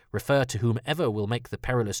Daleks refer to whomever will make the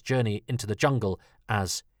perilous journey into the jungle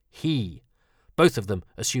as he, both of them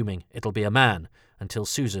assuming it'll be a man, until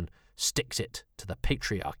Susan sticks it to the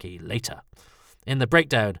patriarchy later. In the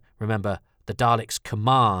breakdown, remember, the Daleks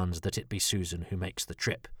command that it be Susan who makes the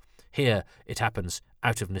trip. Here, it happens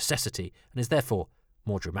out of necessity and is therefore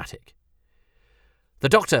more dramatic. The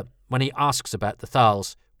Doctor, when he asks about the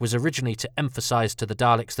Thals, was originally to emphasise to the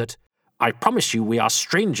Daleks that, I promise you we are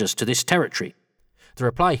strangers to this territory. The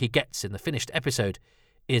reply he gets in the finished episode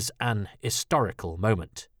is an historical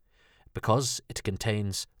moment, because it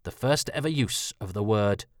contains the first ever use of the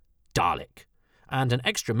word Dalek, and an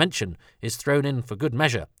extra mention is thrown in for good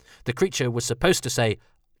measure. The creature was supposed to say,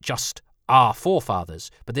 just our forefathers,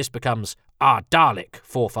 but this becomes our Dalek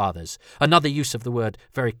forefathers, another use of the word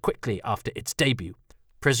very quickly after its debut,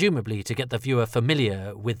 presumably to get the viewer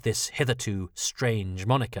familiar with this hitherto strange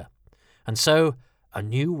moniker. And so, a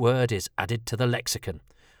new word is added to the lexicon,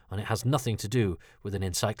 and it has nothing to do with an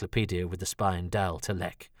encyclopedia with the spine Dal to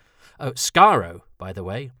Lek. Oh, Skaro, by the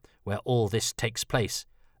way, where all this takes place,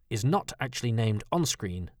 is not actually named on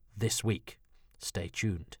screen this week. Stay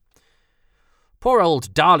tuned. Poor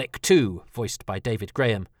old Dalek 2, voiced by David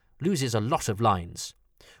Graham, loses a lot of lines.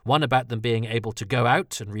 One about them being able to go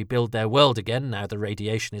out and rebuild their world again now the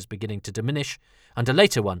radiation is beginning to diminish, and a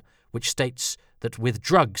later one which states that with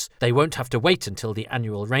drugs they won't have to wait until the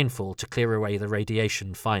annual rainfall to clear away the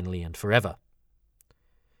radiation finally and forever.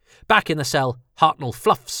 Back in the cell, Hartnell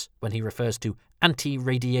fluffs when he refers to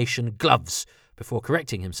anti-radiation gloves before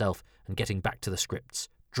correcting himself and getting back to the script's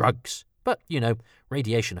drugs. But,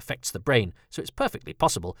 radiation affects the brain, so it's perfectly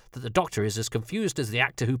possible that the Doctor is as confused as the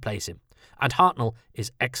actor who plays him. And Hartnell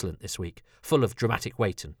is excellent this week, full of dramatic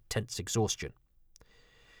weight and tense exhaustion.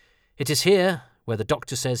 It is here, where the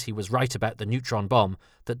Doctor says he was right about the neutron bomb,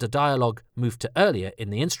 that the dialogue moved to earlier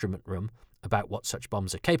in the instrument room about what such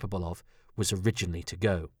bombs are capable of was originally to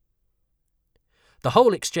go. The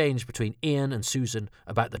whole exchange between Ian and Susan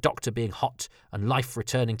about the Doctor being hot and life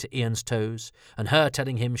returning to Ian's toes, and her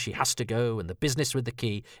telling him she has to go, and the business with the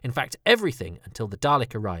key, in fact everything until the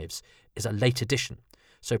Dalek arrives, is a late addition,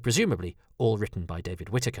 so presumably all written by David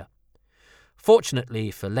Whittaker.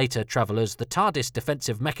 Fortunately for later travellers, the TARDIS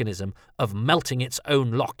defensive mechanism of melting its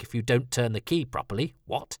own lock if you don't turn the key properly,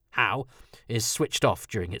 how, is switched off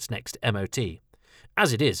during its next MOT.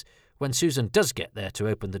 As it is, when Susan does get there to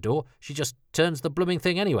open the door, she just turns the blooming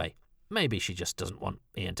thing anyway. Maybe she just doesn't want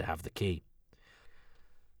Ian to have the key.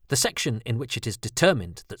 The section in which it is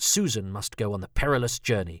determined that Susan must go on the perilous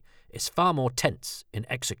journey is far more tense in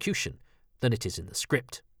execution than it is in the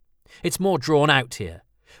script. It's more drawn out here,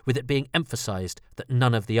 with it being emphasised that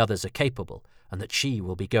none of the others are capable and that she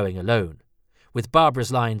will be going alone, with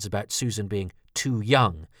Barbara's lines about Susan being too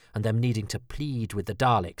young and them needing to plead with the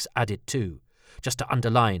Daleks added too, just to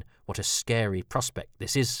underline what a scary prospect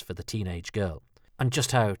this is for the teenage girl, and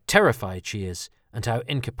just how terrified she is and how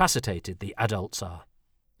incapacitated the adults are.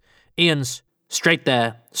 Ian's "straight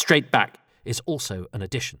there, straight back" is also an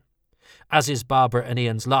addition, as is Barbara and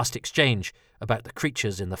Ian's last exchange about the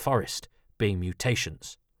creatures in the forest being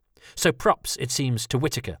mutations. So props, it seems, to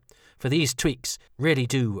Whittaker, for these tweaks really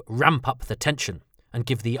do ramp up the tension and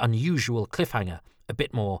give the unusual cliffhanger a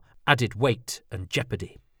bit more added weight and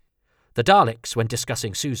jeopardy. The Daleks, when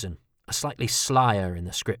discussing Susan, are slightly slyer in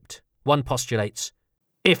the script. One postulates,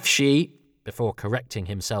 "if she," before correcting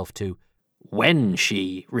himself to "when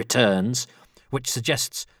she returns," which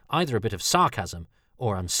suggests either a bit of sarcasm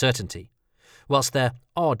or uncertainty, whilst their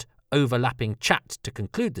odd, overlapping chat to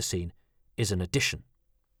conclude the scene is an addition.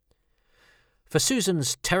 For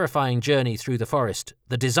Susan's terrifying journey through the forest,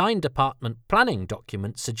 the design department planning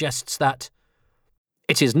document suggests that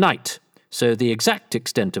it is night, so the exact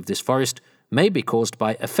extent of this forest may be caused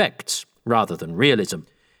by effects rather than realism.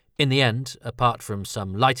 In the end, apart from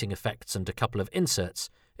some lighting effects and a couple of inserts,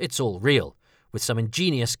 it's all real, with some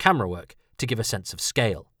ingenious camera work to give a sense of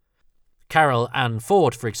scale. Carol Ann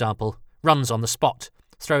Ford, for example, runs on the spot,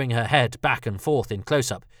 throwing her head back and forth in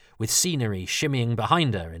close-up, with scenery shimmying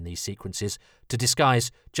behind her in these sequences to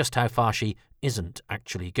disguise just how far she isn't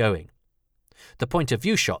actually going. The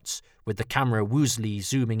point-of-view shots, with the camera woozily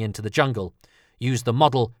zooming into the jungle, use the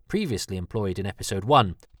model previously employed in Episode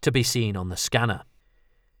 1 to be seen on the scanner.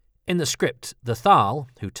 In the script, the Thal,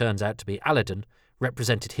 who turns out to be Aladdin,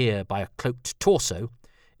 represented here by a cloaked torso,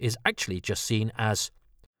 is actually just seen as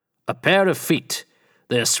a pair of feet.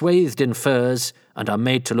 They're swathed in furs and are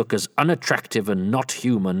made to look as unattractive and not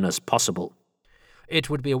human as possible. It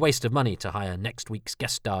would be a waste of money to hire next week's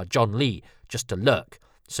guest star John Lee just to lurk,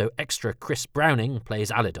 so extra Chris Browning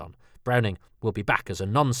plays Aladdin. Browning will be back as a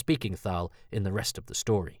non-speaking Thal in the rest of the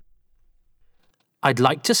story. "I'd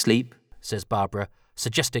like to sleep," says Barbara,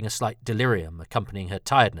 suggesting a slight delirium accompanying her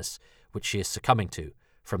tiredness, which she is succumbing to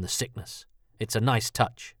from the sickness. It's a nice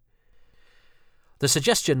touch. The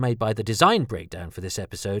suggestion made by the design breakdown for this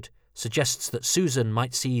episode suggests that Susan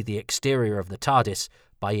might see the exterior of the TARDIS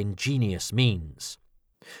by ingenious means.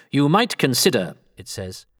 "You might consider," it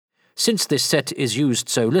says, "since this set is used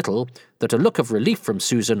so little, that a look of relief from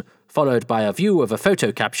Susan, followed by a view of a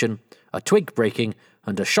photo caption, a twig breaking,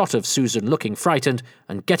 and a shot of Susan looking frightened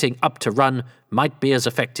and getting up to run might be as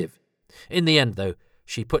effective." In the end, though,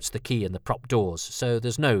 she puts the key in the prop doors, so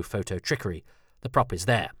there's no photo trickery. The prop is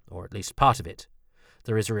there, or at least part of it.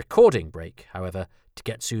 There is a recording break, however, to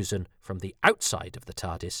get Susan from the outside of the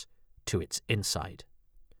TARDIS to its inside.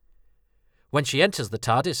 When she enters the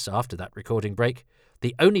TARDIS after that recording break,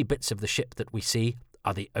 the only bits of the ship that we see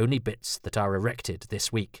are the only bits that are erected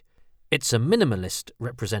this week. It's a minimalist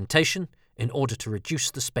representation in order to reduce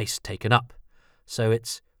the space taken up, so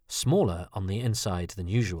it's smaller on the inside than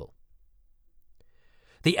usual.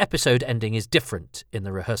 The episode ending is different in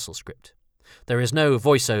the rehearsal script. There is no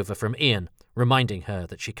voiceover from Ian reminding her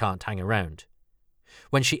that she can't hang around.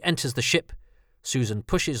 When she enters the ship, Susan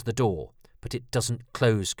pushes the door, but it doesn't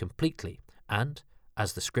close completely, and,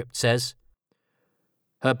 as the script says,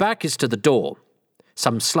 "Her back is to the door.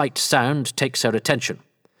 Some slight sound takes her attention.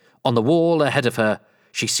 On the wall ahead of her,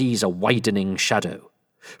 she sees a widening shadow.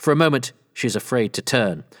 For a moment, she is afraid to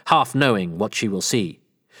turn, half knowing what she will see.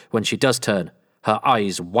 When she does turn, her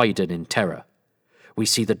eyes widen in terror. We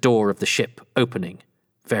see the door of the ship opening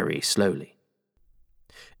very slowly."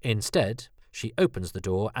 Instead, she opens the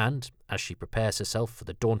door and, as she prepares herself for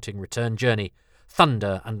the daunting return journey,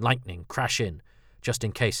 thunder and lightning crash in, just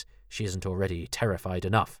in case she isn't already terrified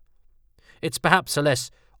enough. It's perhaps a less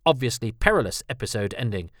obviously perilous episode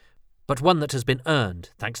ending, but one that has been earned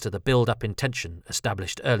thanks to the build-up in tension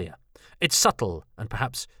established earlier. It's subtle and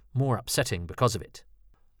perhaps more upsetting because of it.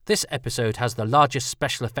 This episode has the largest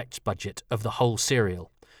special effects budget of the whole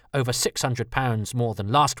serial, over £600 more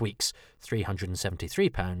than last week's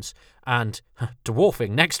 £373, and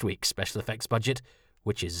dwarfing next week's special effects budget,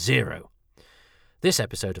 which is £0. This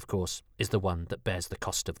episode, of course, is the one that bears the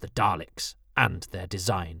cost of the Daleks and their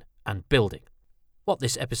design and building. What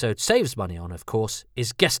this episode saves money on, of course,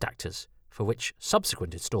 is guest actors, for which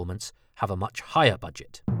subsequent instalments have a much higher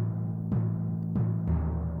budget.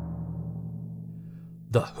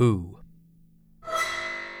 The Who.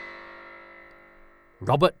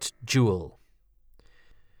 Robert Jewell.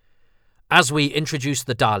 As we introduce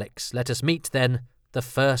the Daleks, let us meet, then, the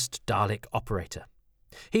first Dalek operator.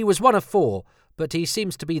 He was one of 4, but he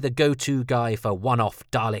seems to be the go-to guy for one-off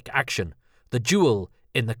Dalek action, the jewel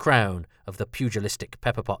in the crown of the pugilistic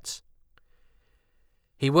Pepperpots.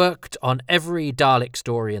 He worked on every Dalek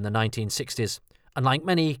story in the 1960s, and like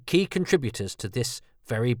many key contributors to this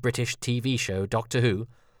very British TV show, Doctor Who,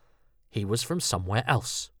 he was from somewhere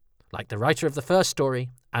else. Like the writer of the first story,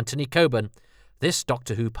 Anthony Coburn, this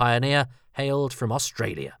Doctor Who pioneer hailed from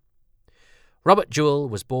Australia. Robert Jewell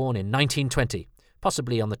was born in 1920,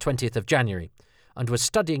 possibly on the 20th of January, and was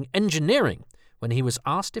studying engineering when he was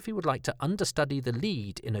asked if he would like to understudy the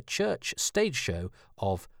lead in a church stage show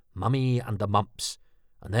of Mummy and the Mumps,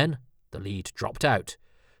 and then the lead dropped out.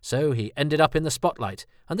 So he ended up in the spotlight,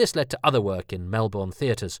 and this led to other work in Melbourne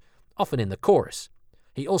theatres, often in the chorus.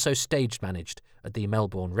 He also stage-managed at the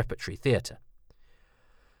Melbourne Repertory Theatre.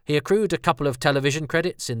 He accrued a couple of television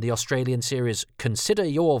credits in the Australian series Consider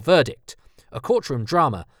Your Verdict, a courtroom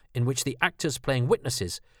drama in which the actors playing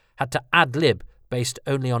witnesses had to ad-lib based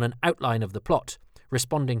only on an outline of the plot,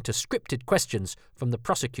 responding to scripted questions from the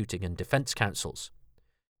prosecuting and defence counsels.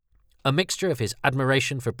 A mixture of his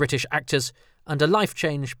admiration for British actors and a life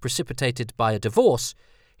change precipitated by a divorce,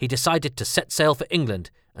 he decided to set sail for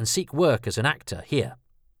England and seek work as an actor here.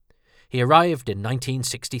 He arrived in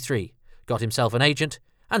 1963, got himself an agent,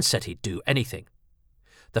 and said he'd do anything.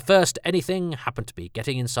 The first anything happened to be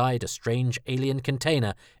getting inside a strange alien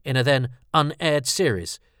container in a then unaired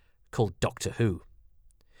series called Doctor Who.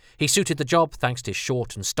 He suited the job thanks to his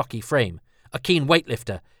short and stocky frame. A keen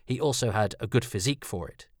weightlifter, he also had a good physique for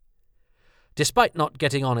it. Despite not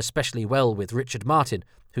getting on especially well with Richard Martin,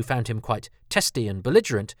 who found him quite testy and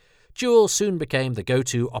belligerent, Jewell soon became the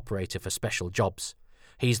go-to operator for special jobs.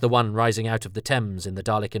 He's the one rising out of the Thames in the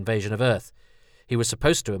Dalek invasion of Earth. He was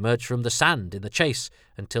supposed to emerge from the sand in the chase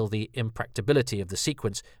until the impracticability of the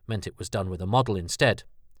sequence meant it was done with a model instead.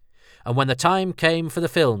 And when the time came for the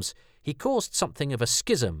films, he caused something of a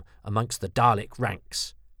schism amongst the Dalek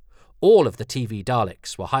ranks. All of the TV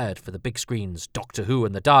Daleks were hired for the big screen's Doctor Who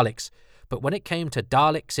and the Daleks, but when it came to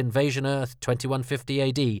Daleks Invasion Earth 2150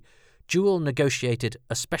 AD, Jewell negotiated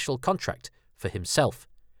a special contract for himself.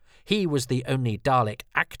 He was the only Dalek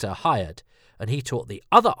actor hired, and he taught the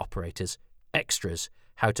other operators, extras,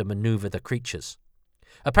 how to maneuver the creatures.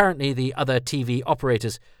 Apparently the other TV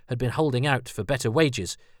operators had been holding out for better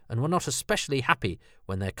wages and were not especially happy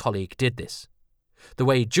when their colleague did this. The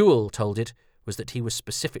way Jewell told it was that he was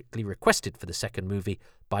specifically requested for the second movie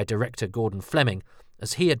by director Gordon Fleming,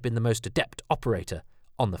 as he had been the most adept operator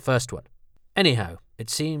on the first one. Anyhow, it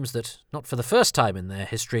seems that, not for the first time in their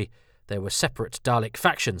history, there were separate Dalek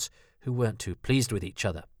factions who weren't too pleased with each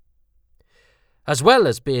other. As well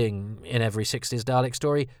as being in every 60s Dalek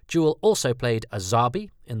story, Jewell also played a Zabi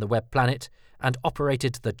in The Web Planet and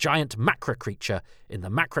operated the giant Macra creature in the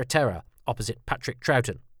Macra Terror opposite Patrick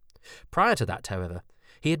Troughton. Prior to that, however,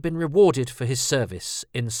 he had been rewarded for his service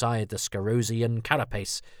inside the Scarosian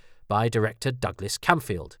carapace by director Douglas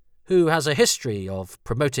Camfield, who has a history of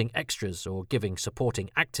promoting extras or giving supporting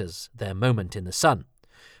actors their moment in the sun.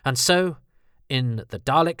 And so, in the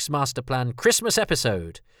Daleks Master Plan Christmas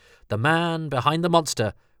episode, the man behind the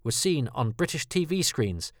monster was seen on British TV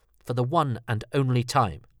screens for the one and only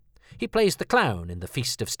time. He plays the clown in The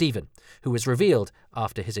Feast of Stephen, who was revealed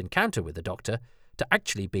after his encounter with the Doctor to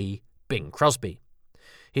actually be Bing Crosby.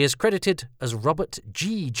 He is credited as Robert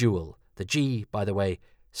G. Jewell. The G, by the way,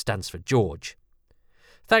 stands for George.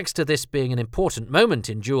 Thanks to this being an important moment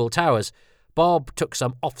in Jewell Towers, Bob took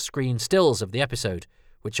some off-screen stills of the episode,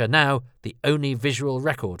 which are now the only visual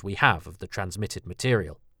record we have of the transmitted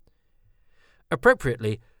material.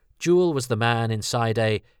 Appropriately, Jewell was the man inside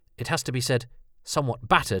a, it has to be said, somewhat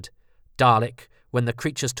battered, Dalek when the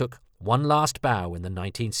creatures took one last bow in the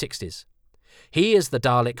 1960s. He is the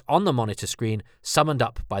Dalek on the monitor screen summoned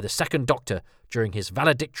up by the Second Doctor during his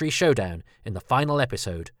valedictory showdown in the final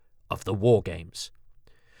episode of The War Games.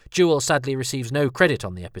 Jewell sadly receives no credit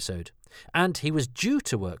on the episode, and he was due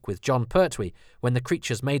to work with Jon Pertwee when the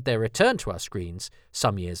creatures made their return to our screens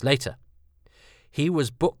some years later. he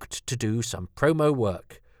was booked to do some promo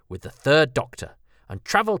work with the Third Doctor and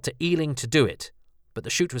travelled to Ealing to do it, but the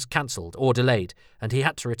shoot was cancelled or delayed, and he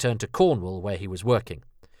had to return to Cornwall where he was working.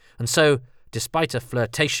 And so, despite a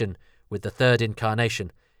flirtation with the third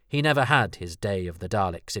incarnation, he never had his Day of the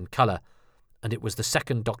Daleks in colour, and it was the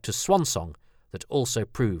second Doctor's swan song that also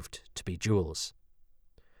proved to be Jewel's.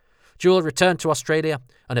 Jewel returned to Australia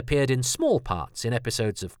and appeared in small parts in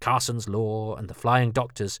episodes of Carson's Law and The Flying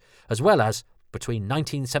Doctors, as well as, between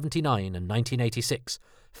 1979 and 1986,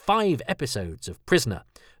 5 episodes of Prisoner,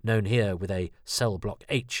 known here with a cell block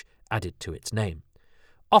H added to its name.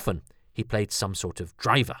 Often he played some sort of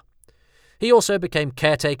driver. He also became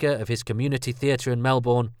caretaker of his community theatre in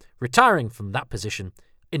Melbourne, retiring from that position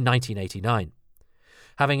in 1989.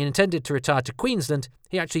 Having intended to retire to Queensland,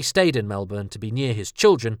 he actually stayed in Melbourne to be near his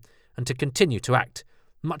children and to continue to act,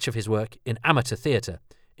 much of his work in amateur theatre,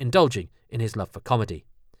 indulging in his love for comedy.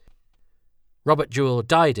 Robert Jewell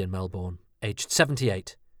died in Melbourne, aged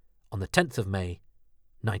 78, on the 10th of May,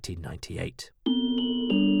 1998.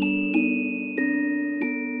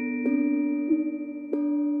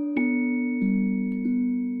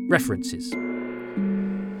 References.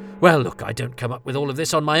 Well, look, I don't come up with all of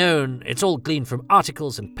this on my own. It's all gleaned from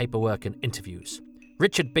articles and paperwork and interviews.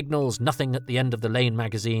 Richard Bignell's Nothing at the End of the Lane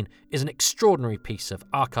magazine is an extraordinary piece of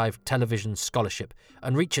archived television scholarship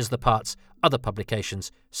and reaches the parts other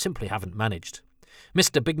publications simply haven't managed.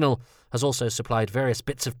 Mr. Bignell has also supplied various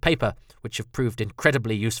bits of paper which have proved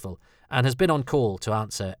incredibly useful and has been on call to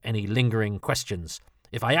answer any lingering questions.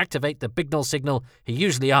 If I activate the Bignell signal, he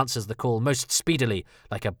usually answers the call most speedily,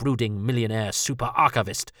 like a brooding millionaire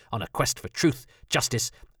super-archivist on a quest for truth,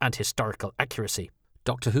 justice, and historical accuracy.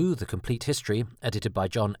 Doctor Who, The Complete History, edited by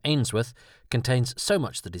John Ainsworth, contains so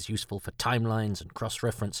much that is useful for timelines and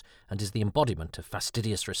cross-reference and is the embodiment of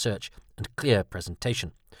fastidious research and clear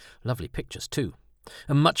presentation. Lovely pictures too.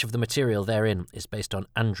 And much of the material therein is based on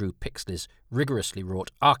Andrew Pixley's rigorously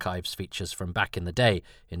wrought archives features from back in the day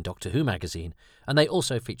in Doctor Who magazine, and they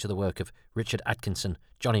also feature the work of Richard Atkinson,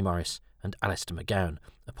 Johnny Morris and Alistair McGowan.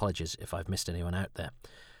 Apologies if I've missed anyone out there.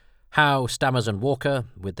 Howe, Stammers and Walker,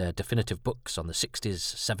 with their definitive books on the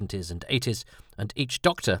 60s, 70s and 80s, and each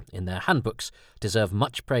Doctor in their handbooks, deserve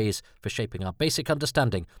much praise for shaping our basic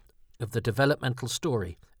understanding of the developmental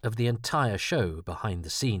story of the entire show behind the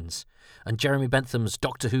scenes. And Jeremy Bentham's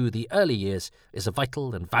Doctor Who The Early Years is a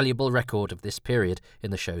vital and valuable record of this period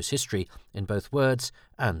in the show's history, in both words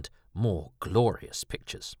and more glorious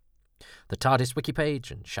pictures. The TARDIS wiki page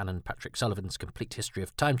and Shannon Patrick Sullivan's Complete History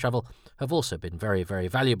of Time Travel have also been very, very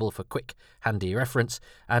valuable for quick, handy reference,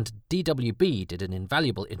 and DWB did an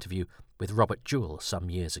invaluable interview with Robert Jewell some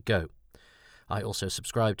years ago. I also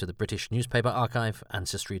subscribe to the British Newspaper Archive,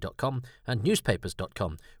 Ancestry.com and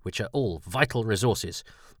Newspapers.com, which are all vital resources,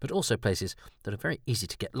 but also places that are very easy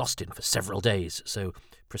to get lost in for several days, so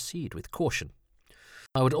proceed with caution.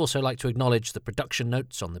 I would also like to acknowledge the production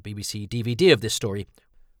notes on the BBC DVD of this story,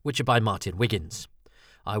 which are by Martin Wiggins.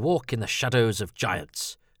 I walk in the shadows of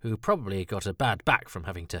giants, who probably got a bad back from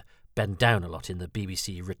having to bend down a lot in the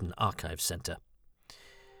BBC Written Archives Centre.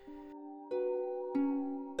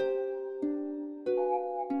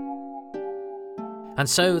 And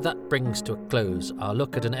so that brings to a close our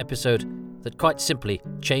look at an episode that quite simply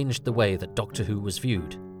changed the way that Doctor Who was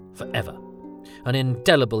viewed forever. An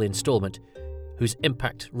indelible instalment whose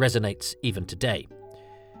impact resonates even today.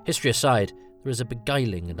 History aside, there is a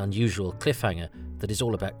beguiling and unusual cliffhanger that is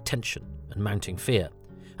all about tension and mounting fear,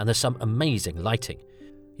 and there's some amazing lighting.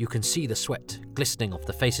 You can see the sweat glistening off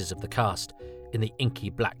the faces of the cast in the inky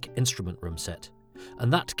black instrument room set,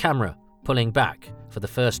 and that camera pulling back for the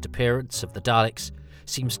first appearance of the Daleks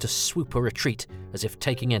seems to swoop a retreat as if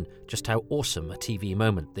taking in just how awesome a TV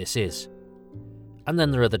moment this is. And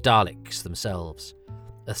then there are the Daleks themselves,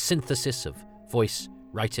 a synthesis of voice,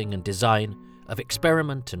 writing and design, of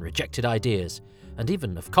experiment and rejected ideas, and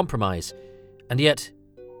even of compromise, and yet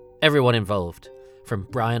everyone involved, from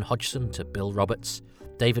Brian Hodgson to Bill Roberts,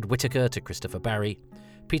 David Whittaker to Christopher Barry,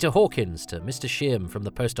 Peter Hawkins to Mr. Sheehan from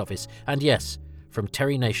the Post Office, and yes, from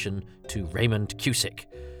Terry Nation to Raymond Cusick,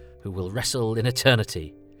 who will wrestle in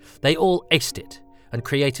eternity. They all aced it and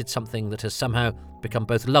created something that has somehow become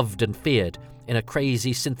both loved and feared in a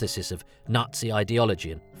crazy synthesis of Nazi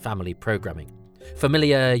ideology and family programming.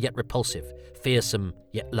 Familiar yet repulsive, fearsome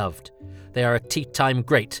yet loved. They are a tea-time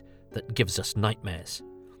great that gives us nightmares,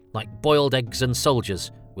 like boiled eggs and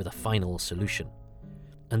soldiers with a final solution.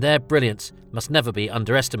 And their brilliance must never be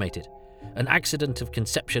underestimated, an accident of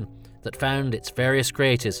conception that found its various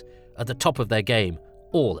creators at the top of their game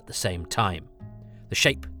all at the same time. The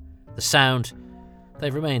shape, the sound,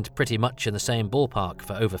 they've remained pretty much in the same ballpark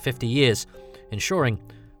for over 50 years, ensuring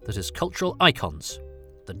that as cultural icons,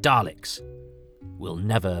 the Daleks will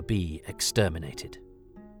never be exterminated.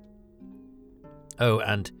 Oh,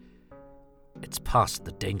 and it's past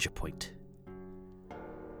the danger point.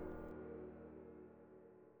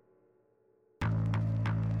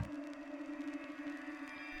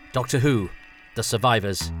 Doctor Who, The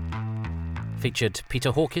Survivors, featured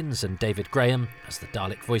Peter Hawkins and David Graham as the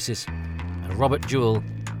Dalek voices, and Robert Jewell,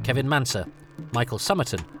 Kevin Manser, Michael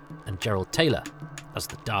Summerton, and Gerald Taylor as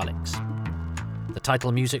the Daleks. The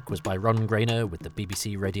title music was by Ron Grainer with the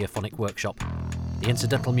BBC Radiophonic Workshop, the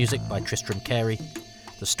incidental music by Tristram Carey,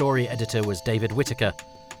 the story editor was David Whittaker,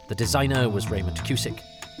 the designer was Raymond Cusick,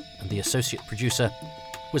 and the associate producer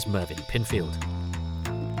was Mervyn Pinfield.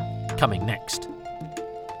 Coming next.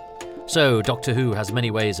 So, Doctor Who has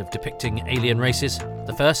many ways of depicting alien races.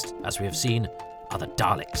 The first, as we have seen, are the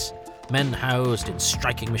Daleks, men housed in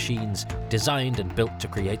striking machines, designed and built to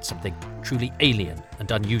create something truly alien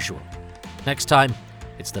and unusual. Next time,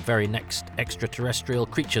 it's the very next extraterrestrial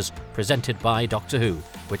creatures presented by Doctor Who,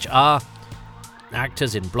 which are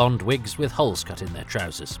actors in blonde wigs with holes cut in their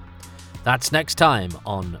trousers. That's next time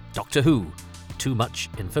on Doctor Who, Too Much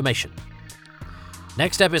Information.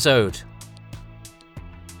 Next episode,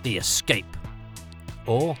 The Escape.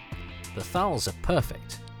 Or, the Thals are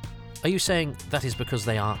perfect. Are you saying that is because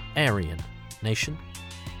they are Aryan nation?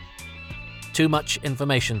 Too Much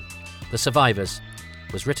Information, The Survivors,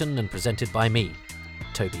 was written and presented by me,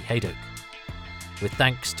 Toby Hadoke, with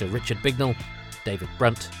thanks to Richard Bignell, David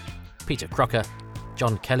Brunt, Peter Crocker,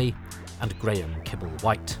 John Kelly, and Graham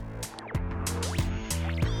Kibble-White.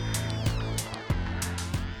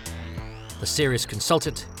 The series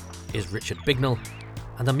consultant is Richard Bignell,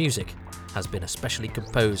 and the music has been especially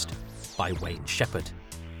composed by Wayne Shepherd.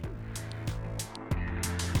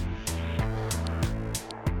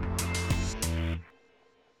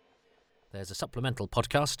 There's a supplemental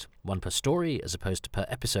podcast, one per story as opposed to per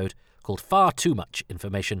episode, called Far Too Much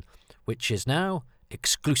Information, which is now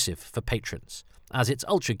exclusive for patrons. As it's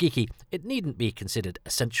ultra geeky, it needn't be considered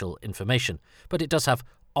essential information, but it does have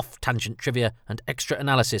off-tangent trivia and extra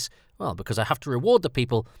analysis, well, because I have to reward the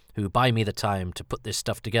people who buy me the time to put this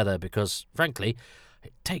stuff together because, frankly,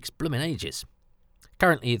 it takes bloomin' ages.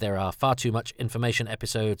 Currently, there are Far Too Much Information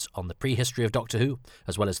episodes on the prehistory of Doctor Who,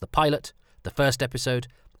 as well as the pilot, the first episode,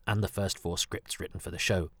 and the first 4 scripts written for the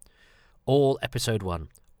show. All episode 1,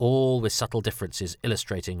 all with subtle differences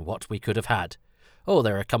illustrating what we could have had. Oh,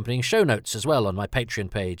 there are accompanying show notes as well on my Patreon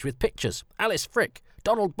page with pictures, Alice Frick,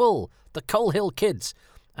 Donald Bull, the Coal Hill Kids,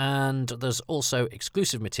 and there's also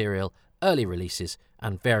exclusive material, early releases,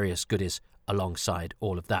 and various goodies alongside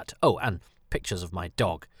all of that. Oh, and pictures of my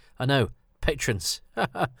dog. I know, patrons,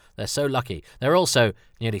 they're so lucky. They're also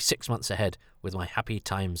nearly 6 months ahead with my Happy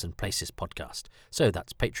Times and Places podcast. So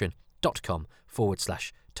that's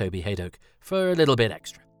patreon.com/Toby Hadoke for a little bit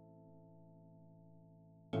extra.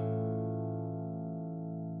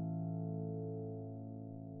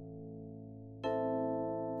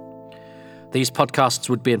 These podcasts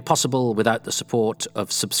would be impossible without the support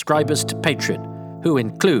of subscribers to Patreon, who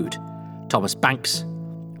include Thomas Banks,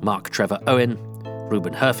 Mark Trevor Owen,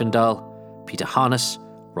 Ruben Herfindahl, Peter Harness,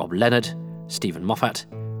 Rob Leonard, Stephen Moffat,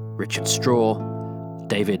 Richard Straw,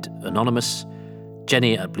 David Anonymous,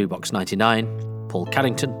 Jenny at Bluebox 99, Paul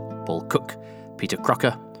Carrington, Paul Cook, Peter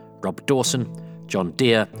Crocker, Rob Dawson, John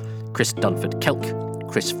Deere, Chris Dunford Kelk,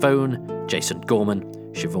 Chris Phone, Jason Gorman,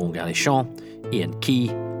 Siobhan Galichamp, Ian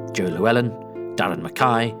Key, Joe Llewellyn, Darren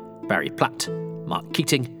Mackay, Barry Platt, Mark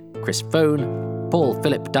Keating, Chris Phone, Paul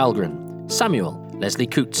Philip Dahlgren, Samuel, Leslie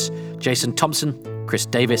Coots, Jason Thompson, Chris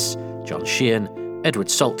Davis, John Sheehan,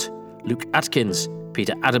 Edward Salt, Luke Atkins,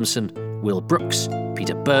 Peter Adamson, Will Brooks,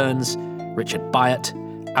 Peter Burns, Richard Byatt,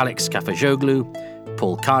 Alex Kafajoglu,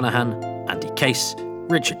 Paul Carnahan, Andy Case,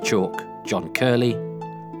 Richard Chalk, John Curley,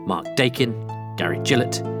 Mark Dakin, Gary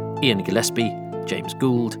Gillett, Ian Gillespie, James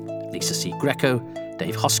Gould, Lisa C. Greco,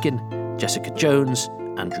 Dave Hoskin, Jessica Jones,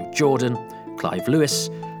 Andrew Jordan, Clive Lewis,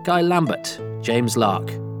 Guy Lambert, James Lark,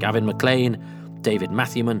 Gavin McLean, David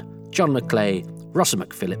Matthewman, John McClay, Rossa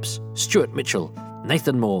McPhillips, Stuart Mitchell,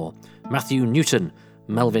 Nathan Moore, Matthew Newton,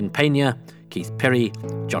 Melvin Pena, Keith Perry,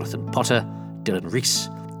 Jonathan Potter, Dylan Rees,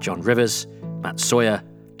 John Rivers, Matt Sawyer,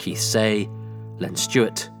 Keith Say, Len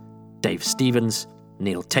Stewart, Dave Stevens,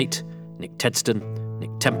 Neil Tate, Nick Tedston,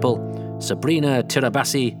 Nick Temple, Sabrina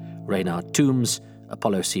Tirabassi, Reynard Toombs,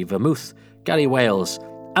 Apollo C. Vermouth, Gary Wales,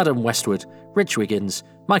 Adam Westwood, Rich Wiggins,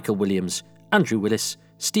 Michael Williams, Andrew Willis,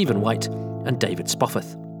 Stephen White, and David Spofford.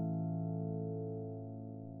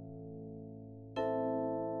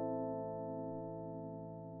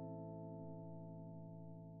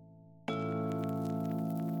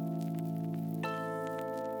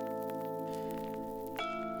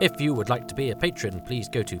 If you would like to be a patron, please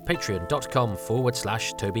go to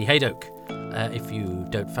patreon.com/Toby Haydock. If you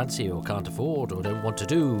don't fancy or can't afford or don't want to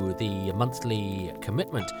do the monthly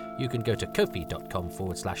commitment, you can go to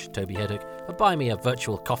kofi.com/Toby Haydock and buy me a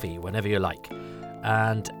virtual coffee whenever you like.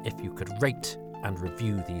 And if you could rate and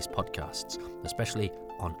review these podcasts, especially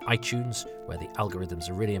on iTunes, where the algorithms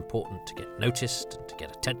are really important to get noticed and to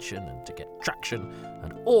get attention and to get traction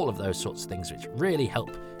and all of those sorts of things which really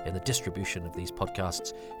help in the distribution of these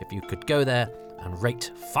podcasts. If you could go there and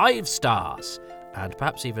rate 5 stars and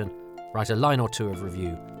perhaps even write a line or two of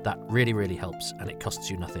review, that really, really helps, and it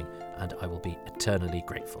costs you nothing, and I will be eternally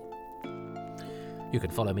grateful. You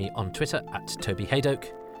can follow me on Twitter at Toby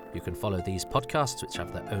Haydock. You can follow these podcasts, which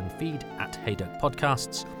have their own feed, at Haydock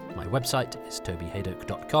Podcasts. My website is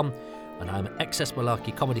tobyhaydock.com, and I'm at Excess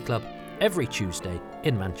Malarkey Comedy Club every Tuesday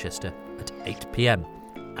in Manchester at 8 p.m.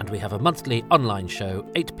 And we have a monthly online show,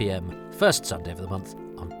 8 p.m, first Sunday of the month,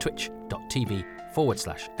 on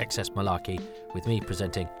twitch.tv/Excess Malarkey, with me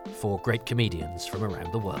presenting 4 great comedians from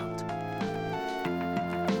around the world.